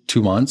every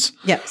 2 months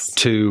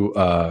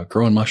to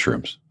growing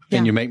mushrooms.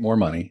 And you make more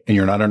money, and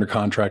you're not under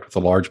contract with a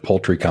large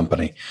poultry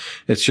company.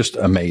 It's just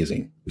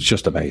amazing. It's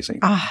just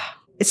amazing.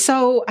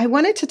 So I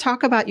wanted to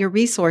talk about your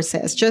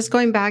resources, just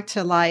going back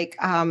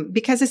to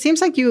because it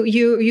seems like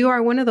you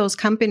are one of those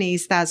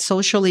companies that's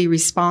socially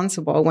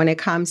responsible when it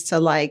comes to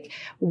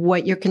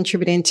what you're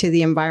contributing to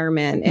the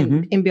environment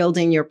and in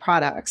building your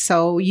products.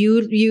 So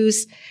you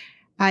use,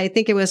 I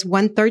think it was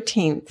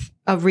 1/13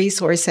 of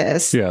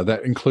resources. Yeah,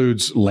 that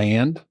includes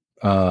land,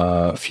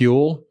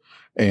 fuel,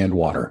 and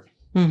water.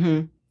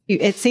 Mm-hmm.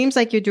 It seems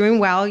like you're doing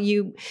well.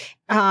 You,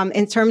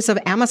 in terms of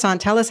Amazon,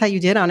 tell us how you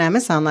did on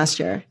Amazon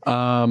last year.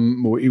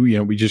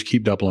 We just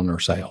keep doubling our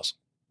sales.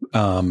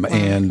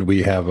 And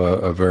we have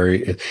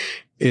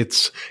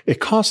it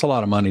costs a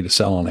lot of money to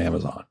sell on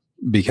Amazon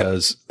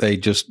because they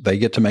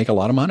get to make a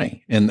lot of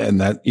money. And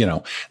that,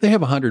 they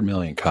have 100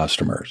 million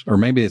customers, or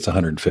maybe it's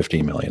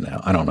 150 million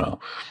now. I don't know.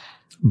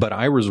 But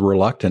I was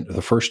reluctant.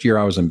 The first year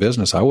I was in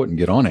business, I wouldn't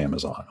get on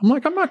Amazon. I'm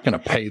like, I'm not going to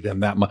pay them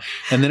that much.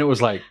 And then it was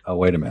like, oh,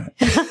 wait a minute.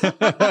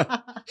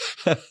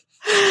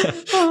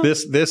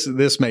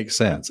 This makes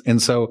sense.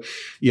 And so,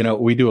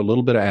 we do a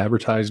little bit of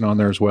advertising on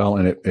there as well.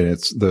 And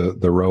it's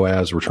the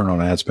ROAS, return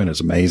on ad spend,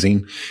 is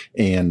amazing.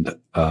 And,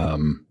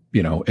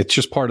 it's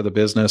just part of the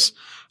business.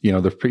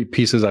 The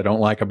pieces I don't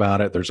like about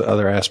it. There's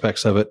other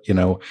aspects of it,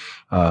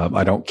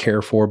 I don't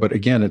care for. But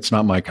again, it's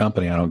not my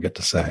company. I don't get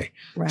to say.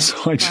 Right.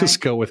 So I just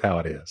go with how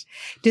it is.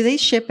 Do they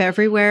ship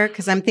everywhere?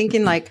 Because I'm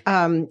thinking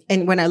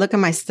and when I look at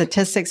my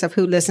statistics of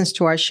who listens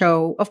to our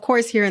show, of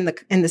course, here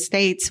in the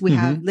States, we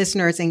have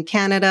listeners in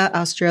Canada,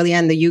 Australia,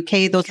 and the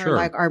UK. Those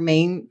are our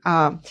main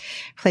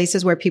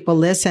places where people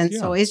listen. Yeah.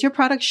 So is your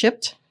product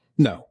shipped?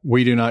 No,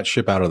 we do not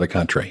ship out of the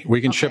country.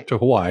 We can ship to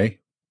Hawaii.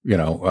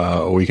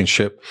 We can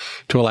ship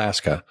to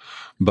Alaska,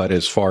 but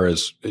as far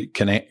as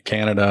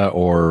Canada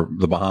or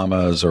the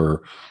Bahamas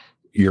or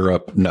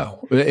Europe,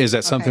 no. Is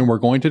that something we're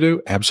going to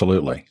do?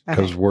 Absolutely.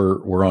 Because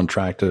we're on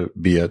track to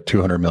be a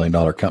 $200 million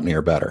company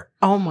or better.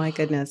 Oh my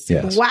goodness.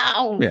 Yes.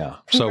 Wow. Yeah.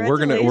 So we're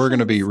going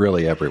to be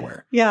really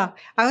everywhere. Yeah.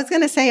 I was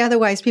going to say,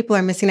 otherwise people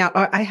are missing out,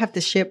 or I have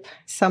to ship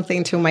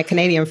something to my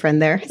Canadian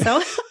friend there.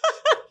 So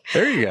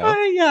there you go.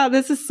 Yeah,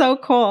 this is so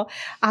cool.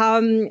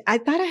 I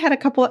thought I had a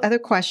couple of other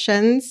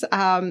questions.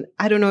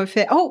 I don't know if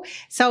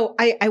so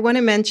I want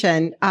to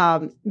mention,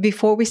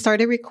 before we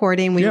started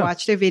recording, we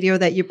watched a video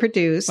that you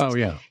produced. Oh,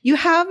 yeah. You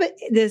have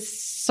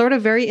this sort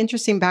of very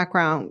interesting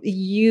background.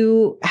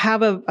 You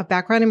have a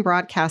background in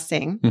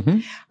broadcasting.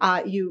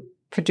 Mm-hmm. You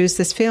produced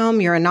this film.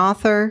 You're an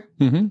author.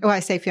 Mm-hmm. Well, I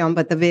say film,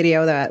 but the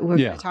video that we're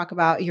going to talk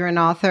about, you're an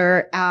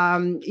author.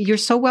 You're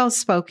so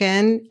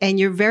well-spoken and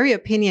you're very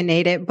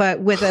opinionated,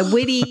 but with a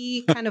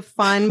witty, kind of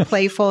fun,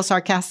 playful,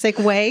 sarcastic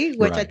way,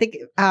 which I think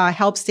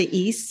helps to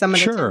ease some of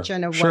the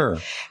tension of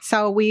work.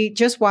 So we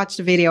just watched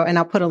a video, and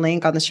I'll put a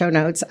link on the show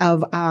notes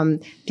of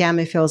Damn,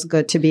 It Feels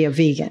Good to Be a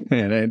Vegan.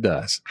 And it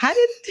does. How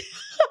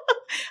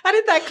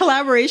did that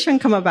collaboration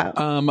come about?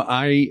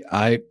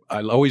 I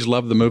always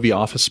loved the movie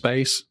Office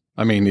Space.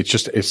 I mean,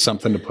 it's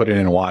something to put in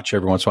and watch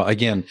every once in a while.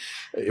 Again,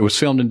 it was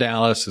filmed in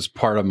Dallas as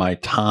part of my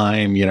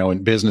time,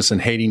 in business and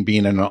hating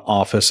being in an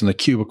office and the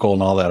cubicle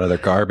and all that other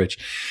garbage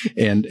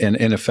and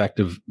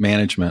ineffective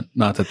management.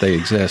 Not that they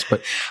exist,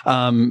 but,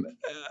 and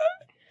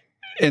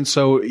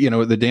so,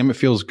 the Damn It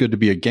Feels Good to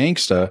Be a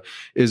Gangsta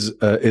is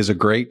a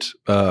great,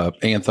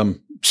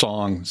 anthem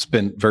song. It's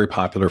been very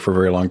popular for a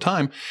very long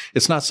time.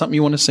 It's not something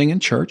you want to sing in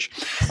church.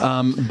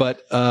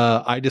 But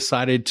I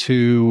decided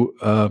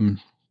to,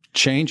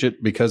 change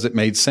it because it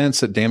made sense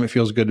that Damn It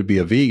Feels Good to Be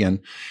a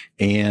Vegan.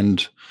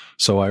 And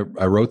so I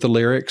wrote the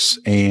lyrics,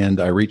 and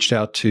I reached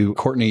out to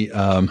Courtney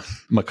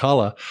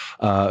McCullough,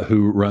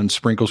 who runs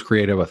Sprinkles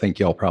Creative. I think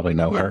y'all probably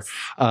know her.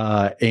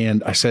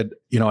 And I said,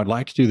 I'd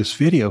like to do this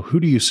video. Who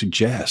do you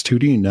suggest? Who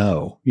do you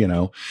know?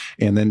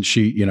 And then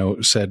she,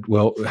 said,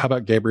 well, how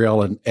about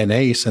Gabrielle and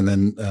Ace? And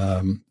then,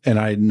 and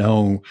I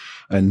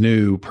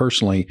knew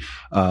personally,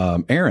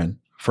 Aaron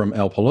from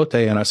El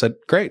Pelote. And I said,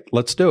 great,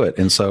 let's do it.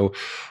 And so,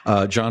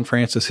 John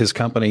Francis, his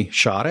company,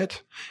 shot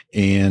it,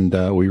 and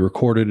we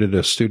recorded it at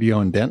a studio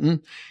in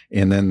Denton,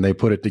 and then they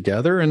put it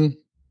together, and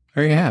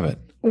there you have it.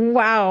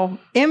 Wow.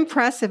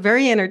 Impressive.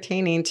 Very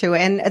entertaining too.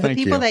 And the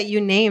people that you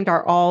named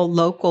are all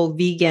local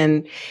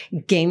vegan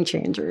game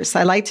changers.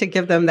 I like to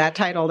give them that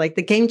title, like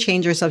the game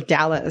changers of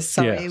Dallas.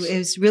 So it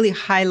was really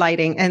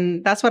highlighting.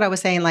 And that's what I was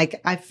saying.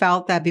 I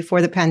felt that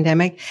before the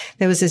pandemic,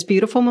 there was this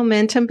beautiful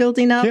momentum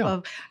building up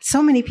of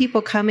so many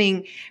people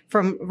coming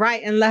from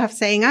right and left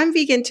saying, I'm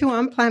vegan too,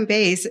 I'm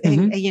plant-based,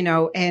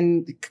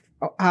 and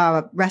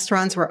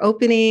restaurants were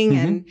opening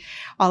and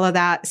all of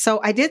that.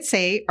 So I did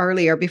say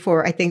earlier,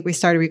 before I think we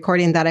started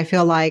recording, that I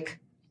feel like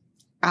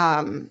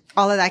all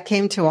of that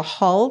came to a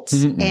halt.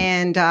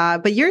 And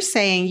but you're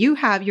saying you're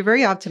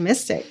very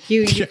optimistic.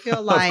 You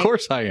feel like, of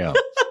course I am.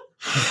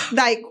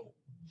 Like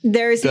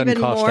there's Doesn't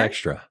even cost more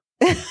extra.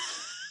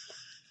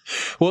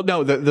 Well,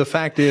 no, the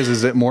fact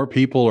is that more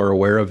people are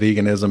aware of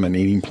veganism and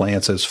eating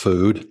plants as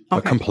food, a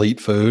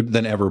complete food,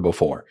 than ever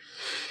before.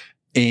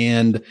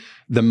 And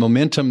the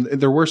momentum,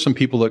 there were some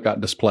people that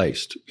got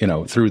displaced,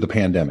 through the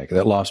pandemic,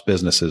 that lost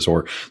businesses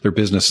or their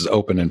businesses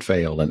opened and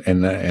failed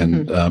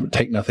and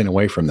take nothing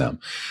away from them.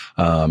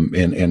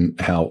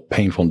 And how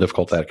painful and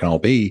difficult that can all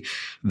be.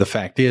 The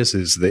fact is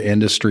the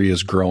industry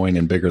is growing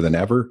and bigger than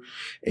ever.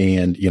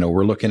 And,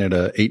 we're looking at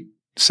a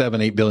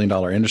 $8 billion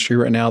industry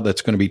right now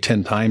that's going to be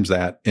 10 times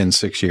that in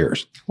 6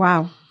 years.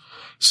 Wow.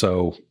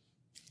 So,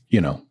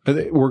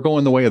 we're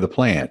going the way of the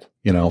plant,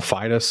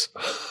 fight us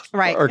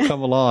right. or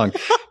come along,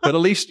 but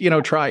at least,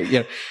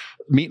 try,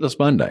 Meatless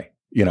Monday.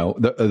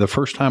 The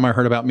first time I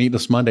heard about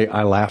Meatless Monday,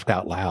 I laughed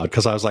out loud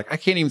because I was like, I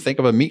can't even think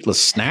of a meatless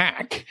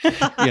snack,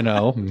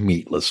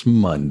 Meatless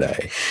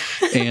Monday.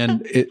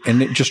 And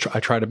I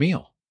tried a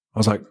meal. I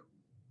was like,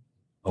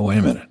 oh, wait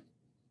a minute.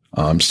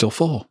 I'm still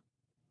full.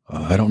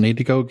 I don't need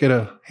to go get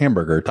a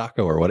hamburger or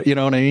taco or what, you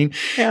know what I mean?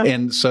 Yeah.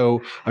 And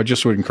so I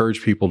just would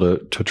encourage people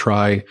to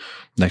try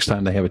next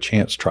time they have a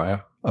chance, try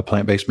a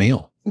plant-based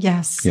meal.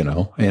 Yes.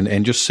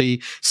 And just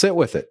sit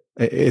with it.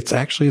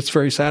 It's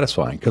very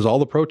satisfying because all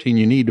the protein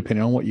you need,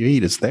 depending on what you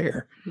eat, is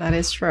there. That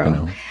is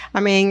true. I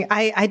mean,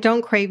 I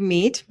don't crave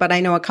meat, but I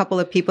know a couple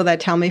of people that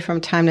tell me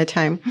from time to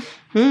time,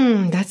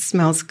 that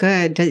smells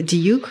good. Do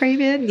you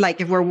crave it?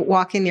 Like if we're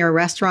walking near a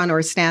restaurant or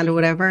a stand or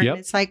whatever, yep. And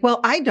it's like, well,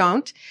 I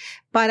don't.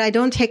 But I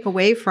don't take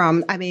away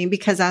from,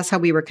 because that's how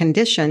we were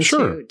conditioned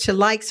sure. to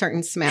like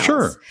certain smells.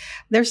 Sure.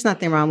 There's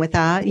nothing wrong with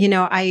that.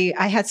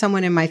 I had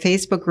someone in my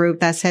Facebook group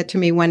that said to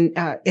me when,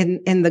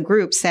 in the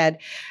group said,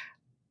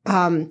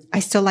 I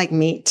still like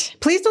meat.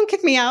 Please don't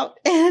kick me out.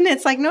 And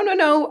it's like,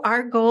 no.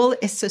 Our goal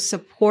is to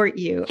support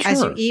you sure.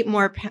 as you eat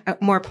more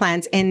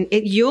plants, and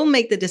you'll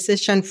make the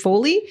decision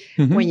fully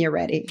when you're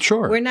ready.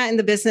 Sure. We're not in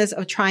the business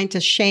of trying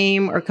to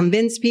shame or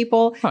convince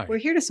people. Right. We're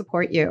here to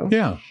support you.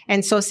 Yeah.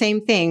 And so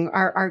same thing.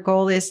 Our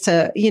goal is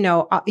to,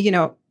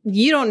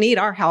 you don't need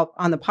our help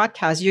on the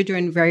podcast. You're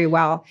doing very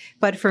well.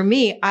 But for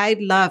me, I'd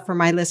love for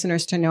my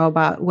listeners to know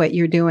about what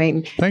you're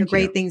doing, the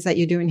great things that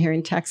you're doing here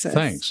in Texas.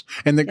 Thanks.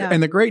 And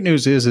the great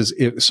news is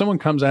if someone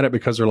comes at it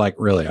because they're like,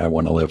 really, I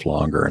want to live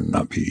longer and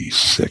not be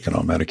sick and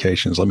on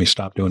medications, let me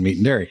stop doing meat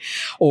and dairy.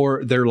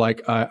 Or they're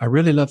like, I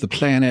really love the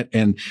planet,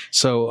 and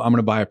so I'm going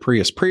to buy a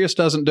Prius. Prius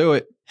doesn't do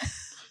it.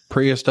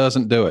 Prius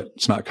doesn't do it.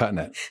 It's not cutting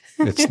it.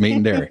 It's meat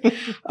and dairy.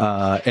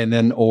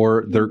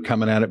 Or they're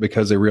coming at it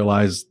because they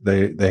realize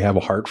they have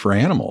a heart for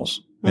animals.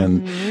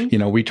 And,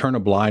 we turn a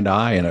blind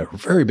eye in a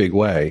very big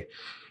way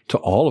to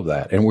all of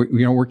that. And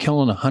we're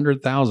killing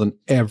 100,000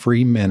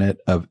 every minute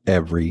of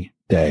every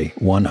day.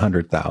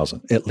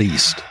 100,000 at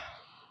least.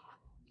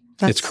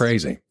 It's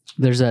crazy.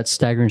 There's that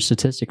staggering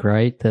statistic,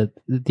 right? That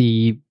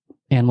the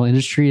animal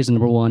industry is the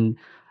number one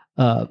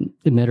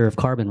emitter of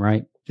carbon,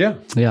 right? Yeah.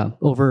 Yeah.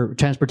 Over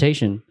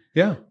transportation.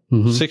 Yeah.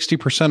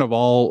 60% of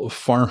all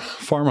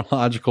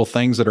pharmacological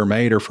things that are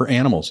made are for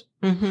animals.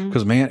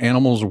 Because,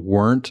 animals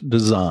weren't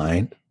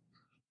designed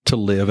to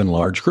live in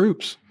large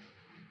groups.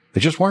 They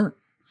just weren't.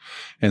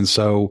 And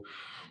so,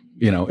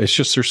 it's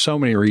just, there's so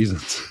many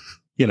reasons,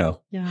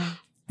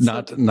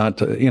 not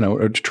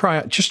to try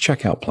it. Just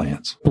check out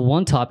plants. But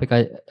one topic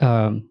I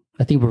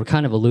think we're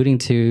kind of alluding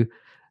to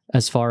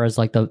as far as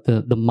like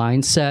the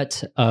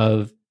mindset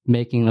of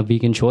making a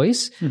vegan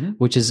choice,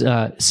 which is,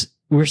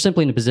 we're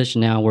simply in a position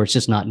now where it's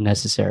just not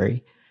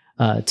necessary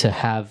to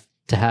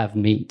have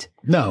meat.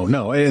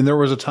 No. And there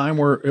was a time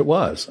where it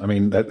was.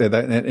 And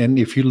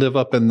if you live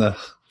up in the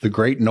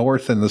great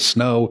north in the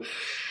snow,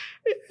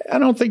 I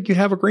don't think you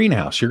have a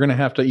greenhouse. You're going to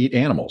have to eat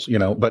animals,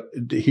 but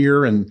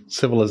here in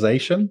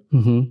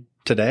civilization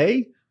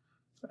today,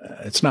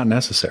 it's not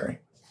necessary.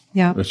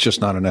 Yeah. It's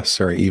just not a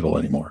necessary evil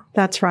anymore.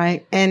 That's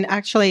right. And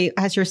actually,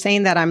 as you're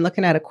saying that, I'm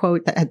looking at a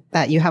quote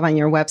that you have on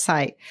your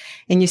website,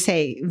 and you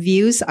say,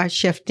 views are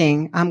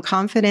shifting. I'm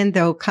confident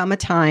there'll come a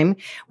time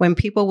when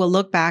people will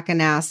look back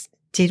and ask,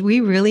 did we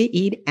really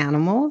eat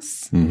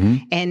animals?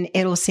 And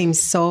it'll seem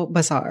so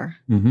bizarre.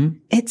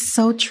 It's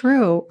so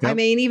true. Yep.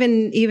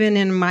 Even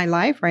in my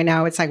life right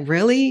now, it's like,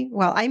 really?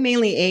 Well, I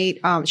mainly ate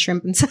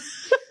shrimp and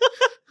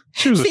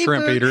She was a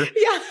seafood. Shrimp eater.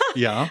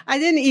 Yeah. I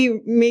didn't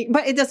eat meat,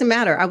 but it doesn't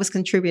matter. I was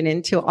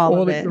contributing to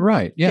all of it.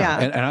 Right. Yeah.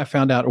 And I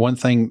found out one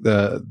thing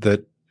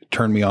that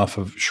turned me off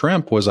of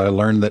shrimp was I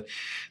learned that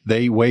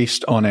they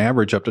waste on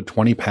average up to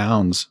 20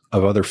 pounds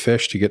of other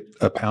fish to get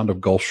a pound of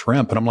Gulf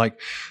shrimp. And I'm like,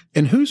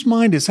 in whose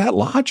mind is that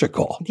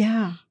logical?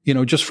 Yeah.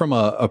 Just from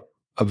a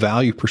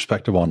value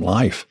perspective on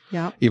life.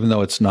 Yeah. Even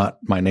though it's not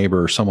my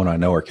neighbor or someone I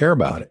know or care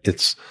about,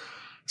 it's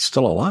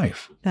still a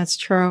life. That's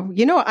true.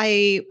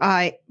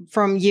 I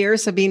from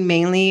years of being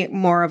mainly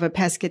more of a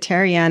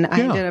pescatarian,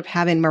 I ended up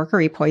having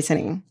mercury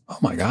poisoning. Oh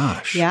my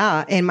gosh.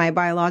 Yeah. And my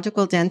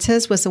biological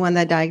dentist was the one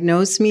that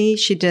diagnosed me.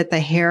 She did the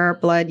hair,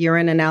 blood,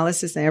 urine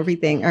analysis and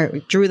everything, or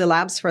drew the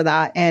labs for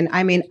that. And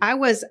I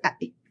was...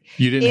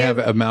 You didn't have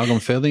amalgam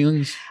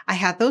fillings? I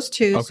had those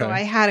too. Okay. So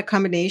I had a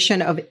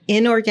combination of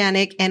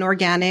inorganic and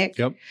organic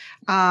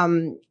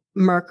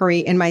mercury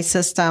in my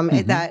system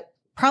that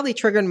probably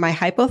triggered my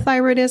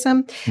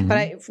hypothyroidism. Mm-hmm.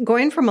 But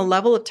going from a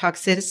level of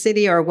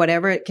toxicity or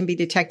whatever it can be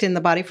detected in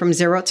the body from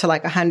 0 to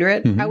like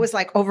 100, Mm-hmm. I was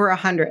like over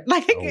 100,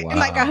 like Oh, wow.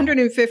 like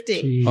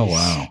 150. Jeez. Oh,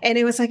 wow. And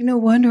it was like, no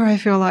wonder I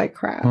feel like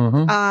crap.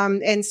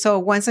 Mhm. And so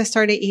once I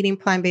started eating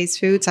plant-based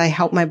foods, I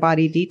helped my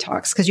body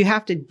detox because you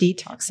have to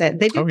detox it.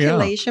 They do Oh, yeah.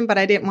 chelation, but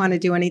I didn't want to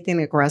do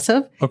anything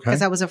aggressive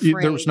because I was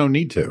afraid. There was no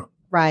need to.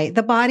 Right.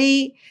 The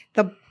body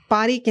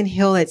can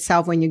heal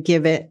itself when you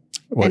give it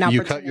an opportunity.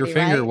 You cut your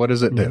finger, right? what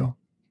does it do?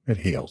 It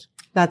heals.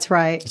 That's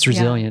right. It's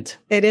resilient.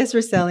 Yeah. It is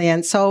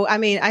resilient. So, I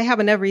mean, I have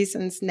enough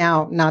reasons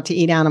now not to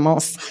eat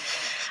animals.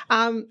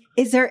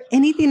 Is there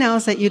anything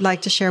else that you'd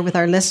like to share with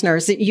our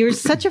listeners? You're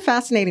such a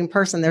fascinating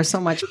person. There's so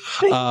much.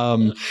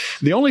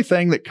 The only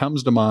thing that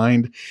comes to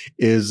mind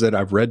is that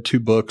I've read 2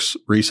 books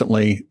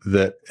recently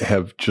that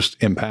have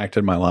just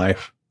impacted my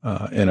life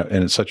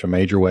in such a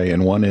major way.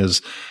 And one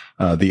is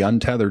The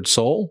Untethered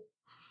Soul,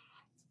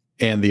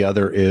 and the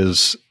other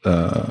is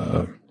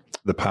The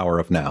Power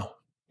of Now.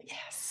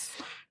 Yes.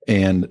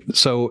 And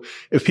so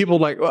if people are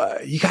like,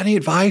 well, you got any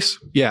advice?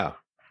 Yeah.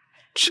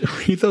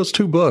 Read those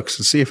 2 books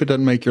and see if it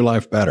doesn't make your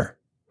life better.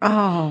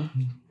 Oh.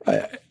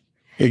 I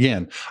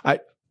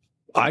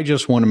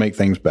just want to make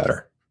things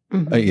better,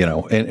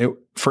 and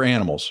for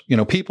animals,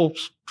 people,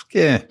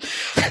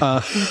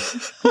 well,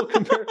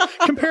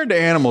 compared to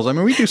animals, I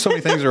mean, we do so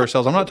many things to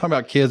ourselves. I'm not talking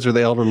about kids or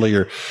the elderly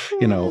or,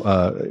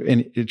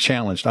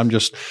 challenged. I'm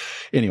just,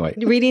 anyway.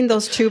 Reading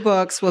those 2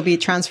 books will be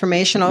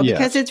transformational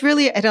because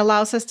it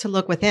allows us to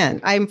look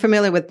within. I'm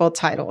familiar with both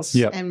titles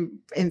and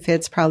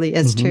Fitz probably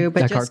is too,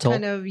 but Eckhart just Tolle.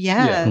 kind of,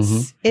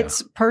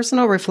 it's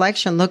personal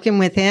reflection, looking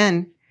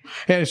within.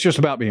 And it's just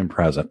about being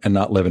present and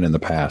not living in the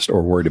past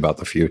or worried about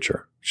the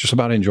future. It's just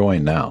about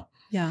enjoying now.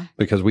 Yeah.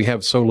 Because we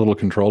have so little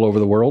control over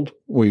the world.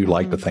 We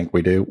like to think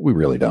we do. We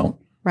really don't.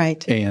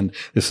 Right. And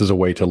this is a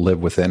way to live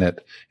within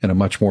it in a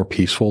much more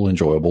peaceful,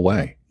 enjoyable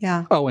way.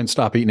 Yeah. Oh, and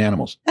stop eating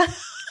animals.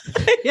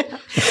 Yeah.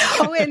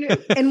 Oh,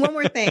 and one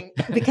more thing,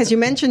 because you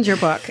mentioned your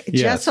book,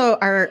 just so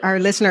our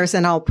listeners,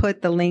 and I'll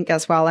put the link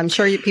as well. I'm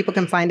sure people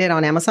can find it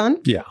on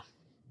Amazon. Yeah.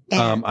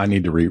 I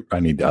need to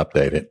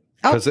update it.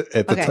 Because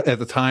at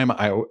the time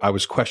I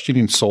was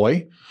questioning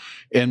soy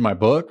in my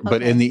book,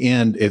 but in the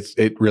end,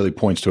 it really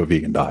points to a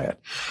vegan diet.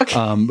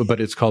 Okay.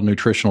 But it's called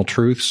Nutritional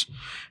Truths.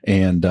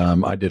 And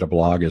I did a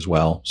blog as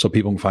well. So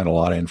people can find a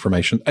lot of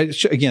information.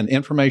 Again,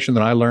 information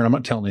that I learned. I'm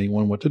not telling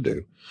anyone what to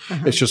do.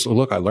 It's just,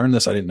 look, I learned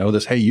this. I didn't know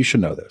this. Hey, you should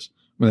know this.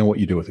 And then what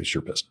you do with it's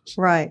your business.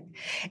 Right.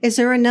 Is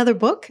there another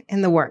book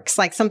in the works,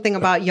 like something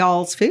about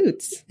y'all's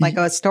foods, like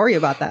a story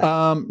about that?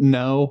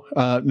 No.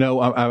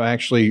 I'm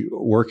actually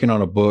working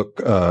on a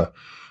book,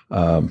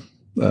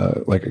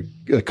 like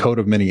a coat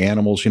of many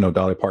animals.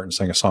 Dolly Parton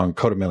sang a song,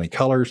 Coat of Many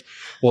Colors.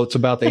 Well, it's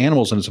about the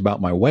animals and it's about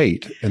my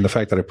weight and the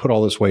fact that I put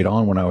all this weight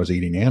on when I was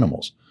eating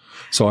animals.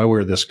 So I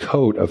wear this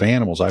coat of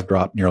animals. I've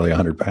dropped nearly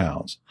 100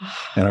 pounds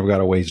and I've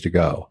got a ways to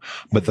go.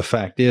 But the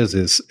fact is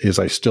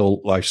I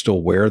still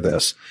wear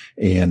this.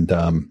 And,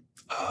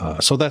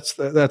 so that's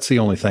the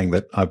only thing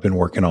that I've been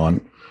working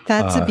on.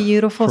 That's a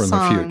beautiful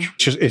song. In the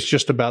future. It's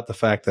just about the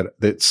fact that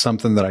it's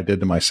something that I did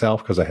to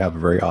myself because I have a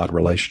very odd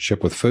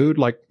relationship with food,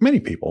 like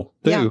many people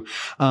do.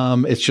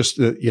 Yeah. It's just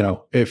that,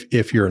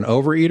 if you're an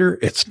overeater,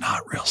 it's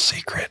not real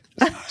secret.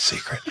 It's not a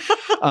secret.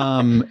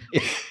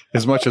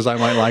 As much as I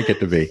might like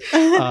it to be.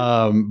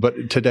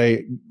 But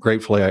today,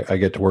 gratefully, I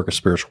get to work a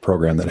spiritual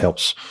program that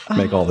helps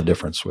make all the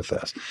difference with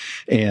this.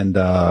 And,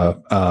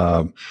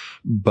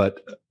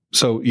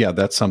 so yeah,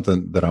 that's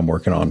something that I'm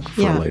working on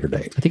for a later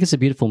date. I think it's a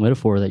beautiful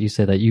metaphor that you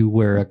say that you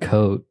wear a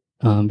coat.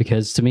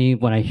 Because to me,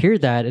 when I hear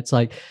that, it's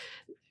like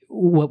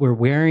what we're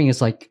wearing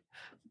is like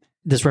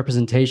this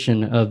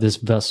representation of this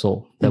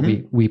vessel that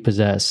we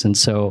possess. And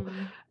so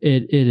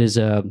it is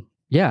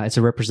it's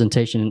a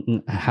representation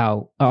in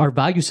how our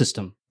value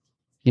system,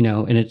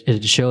 and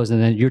it shows.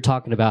 And then you're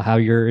talking about how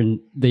you're in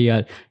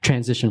the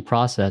transition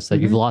process,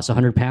 that you've lost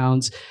 100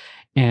 pounds.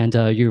 And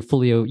you're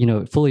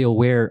fully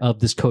aware of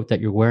this coat that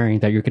you're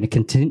wearing, that you're going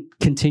to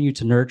continue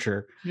to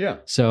nurture. Yeah.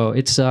 So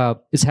it's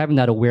having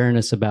that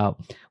awareness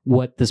about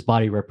what this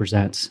body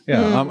represents.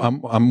 Yeah,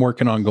 I'm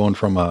working on going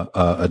from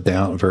a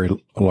very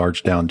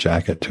large down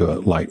jacket to a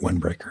light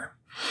windbreaker.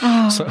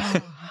 Oh. So,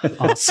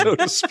 so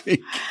to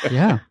speak.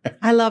 Yeah.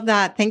 I love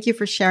that. Thank you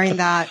for sharing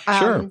that.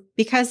 Sure.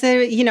 Because,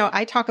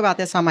 I talk about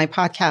this on my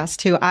podcast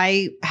too.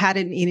 I had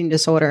an eating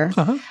disorder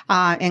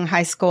in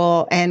high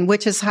school, and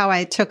which is how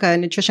I took a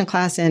nutrition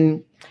class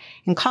in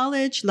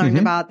college, learned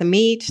about the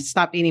meat,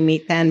 stopped eating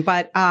meat then.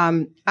 But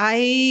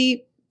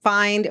I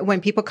find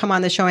when people come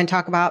on the show and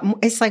talk about,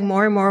 it's like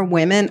more and more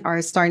women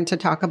are starting to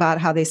talk about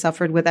how they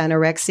suffered with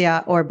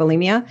anorexia or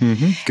bulimia.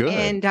 Good.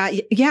 And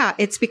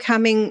it's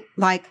becoming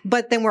like,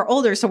 but then we're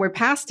older, so we're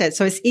past it.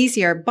 So it's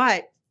easier,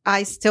 but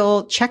I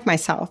still check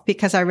myself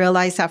because I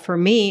realized that for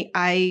me,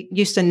 I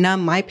used to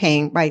numb my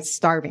pain by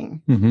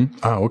starving.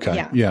 Oh,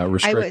 okay. Yeah.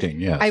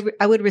 Restricting.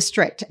 I would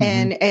restrict.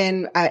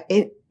 And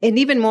And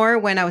even more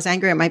when I was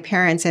angry at my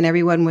parents and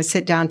everyone would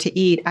sit down to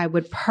eat, I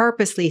would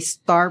purposely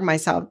starve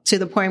myself to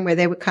the point where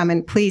they would come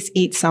and please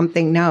eat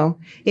something. No,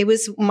 it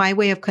was my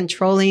way of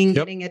controlling,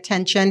 getting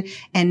attention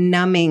and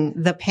numbing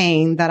the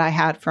pain that I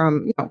had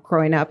from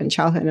growing up in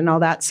childhood and all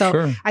that.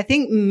 So I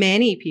think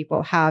many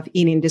people have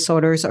eating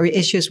disorders or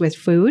issues with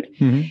food.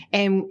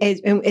 And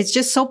it's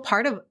just so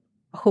part of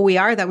who we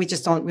are that we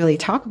just don't really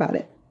talk about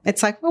it.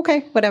 It's like, okay,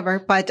 whatever.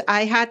 But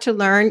I had to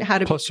learn how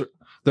to. Plus,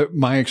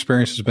 my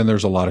experience has been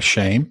there's a lot of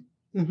shame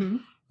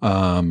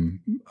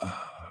around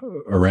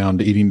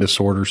eating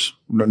disorders,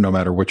 no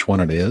matter which one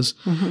it is.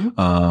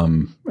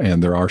 And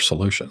there are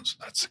solutions.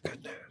 That's the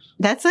good news.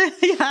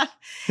 Yeah.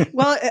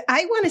 Well,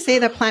 I want to say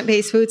that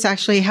plant-based foods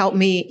actually helped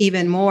me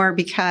even more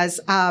because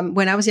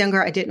when I was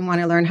younger, I didn't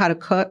want to learn how to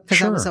cook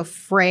because I was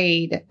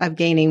afraid of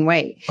gaining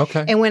weight.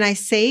 Okay. And when I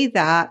say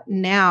that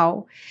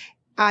now,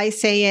 I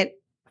say it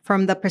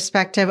from the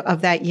perspective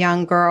of that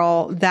young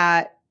girl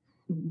that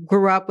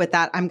grew up with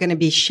that. I'm going to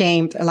be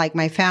shamed. Like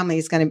my family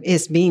is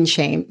being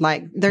shamed.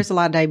 Like there's a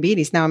lot of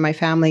diabetes now in my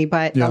family,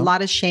 but a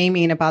lot of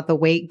shaming about the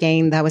weight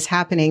gain that was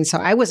happening. So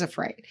I was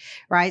afraid,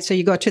 right? So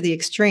you go to the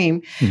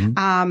extreme.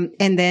 And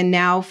then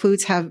now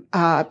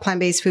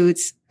plant-based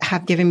foods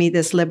have given me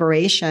this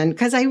liberation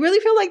because I really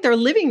feel like they're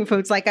living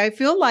foods. Like I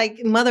feel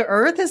like Mother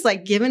Earth has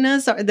like given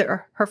us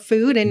her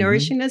food and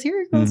nourishing us.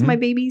 Here goes my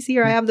babies.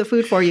 Here, I have the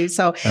food for you.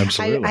 So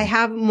I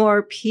have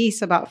more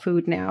peace about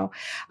food now.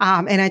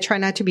 And I try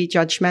not to be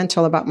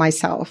judgmental about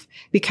myself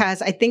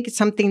because I think it's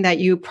something that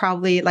you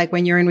probably like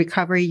when you're in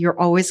recovery, you're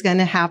always going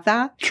to have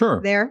that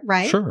there,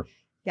 right? Sure.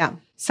 Yeah.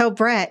 So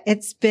Brett,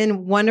 it's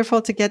been wonderful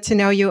to get to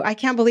know you. I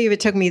can't believe it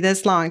took me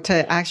this long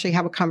to actually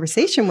have a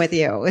conversation with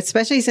you,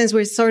 especially since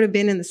we've sort of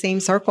been in the same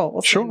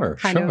circles. Sure.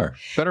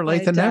 Better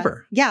late than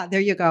never. Yeah, there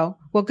you go.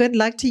 Well, good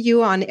luck to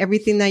you on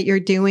everything that you're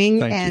doing.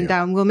 Thank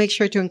you. We'll make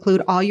sure to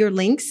include all your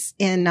links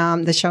in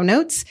the show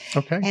notes.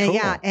 Okay, and cool.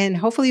 Yeah, and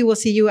hopefully we'll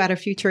see you at a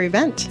future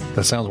event.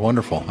 That sounds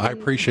wonderful. I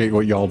appreciate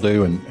what y'all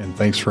do, and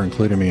thanks for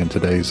including me in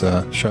today's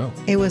show.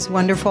 It was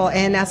wonderful.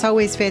 And as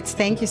always, Fitz,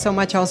 thank you so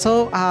much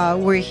also.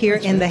 We're here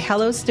in the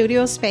Hello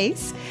Studio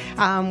space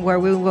where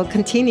we will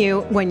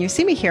continue, when you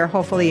see me here,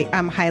 hopefully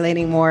I'm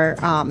highlighting more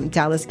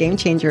Dallas game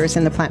changers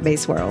in the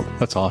plant-based world.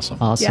 That's awesome.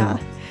 Yeah.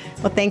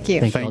 Well, thank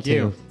you. Thank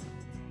you.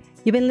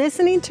 You've been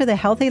listening to the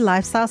Healthy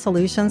Lifestyle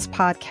Solutions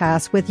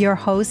podcast with your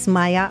host,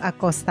 Maya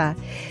Acosta.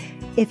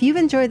 If you've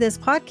enjoyed this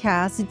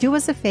podcast, do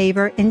us a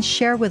favor and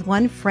share with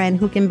one friend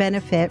who can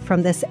benefit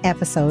from this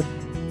episode.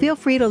 Feel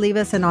free to leave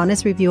us an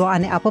honest review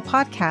on Apple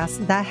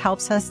Podcasts. That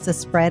helps us to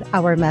spread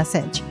our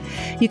message.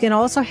 You can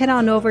also head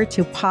on over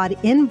to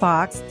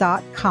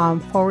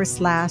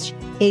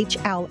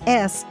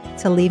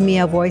podinbox.com/HLS to leave me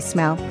a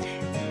voicemail.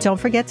 Don't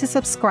forget to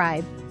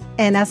subscribe.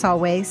 And as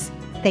always,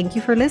 thank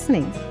you for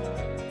listening.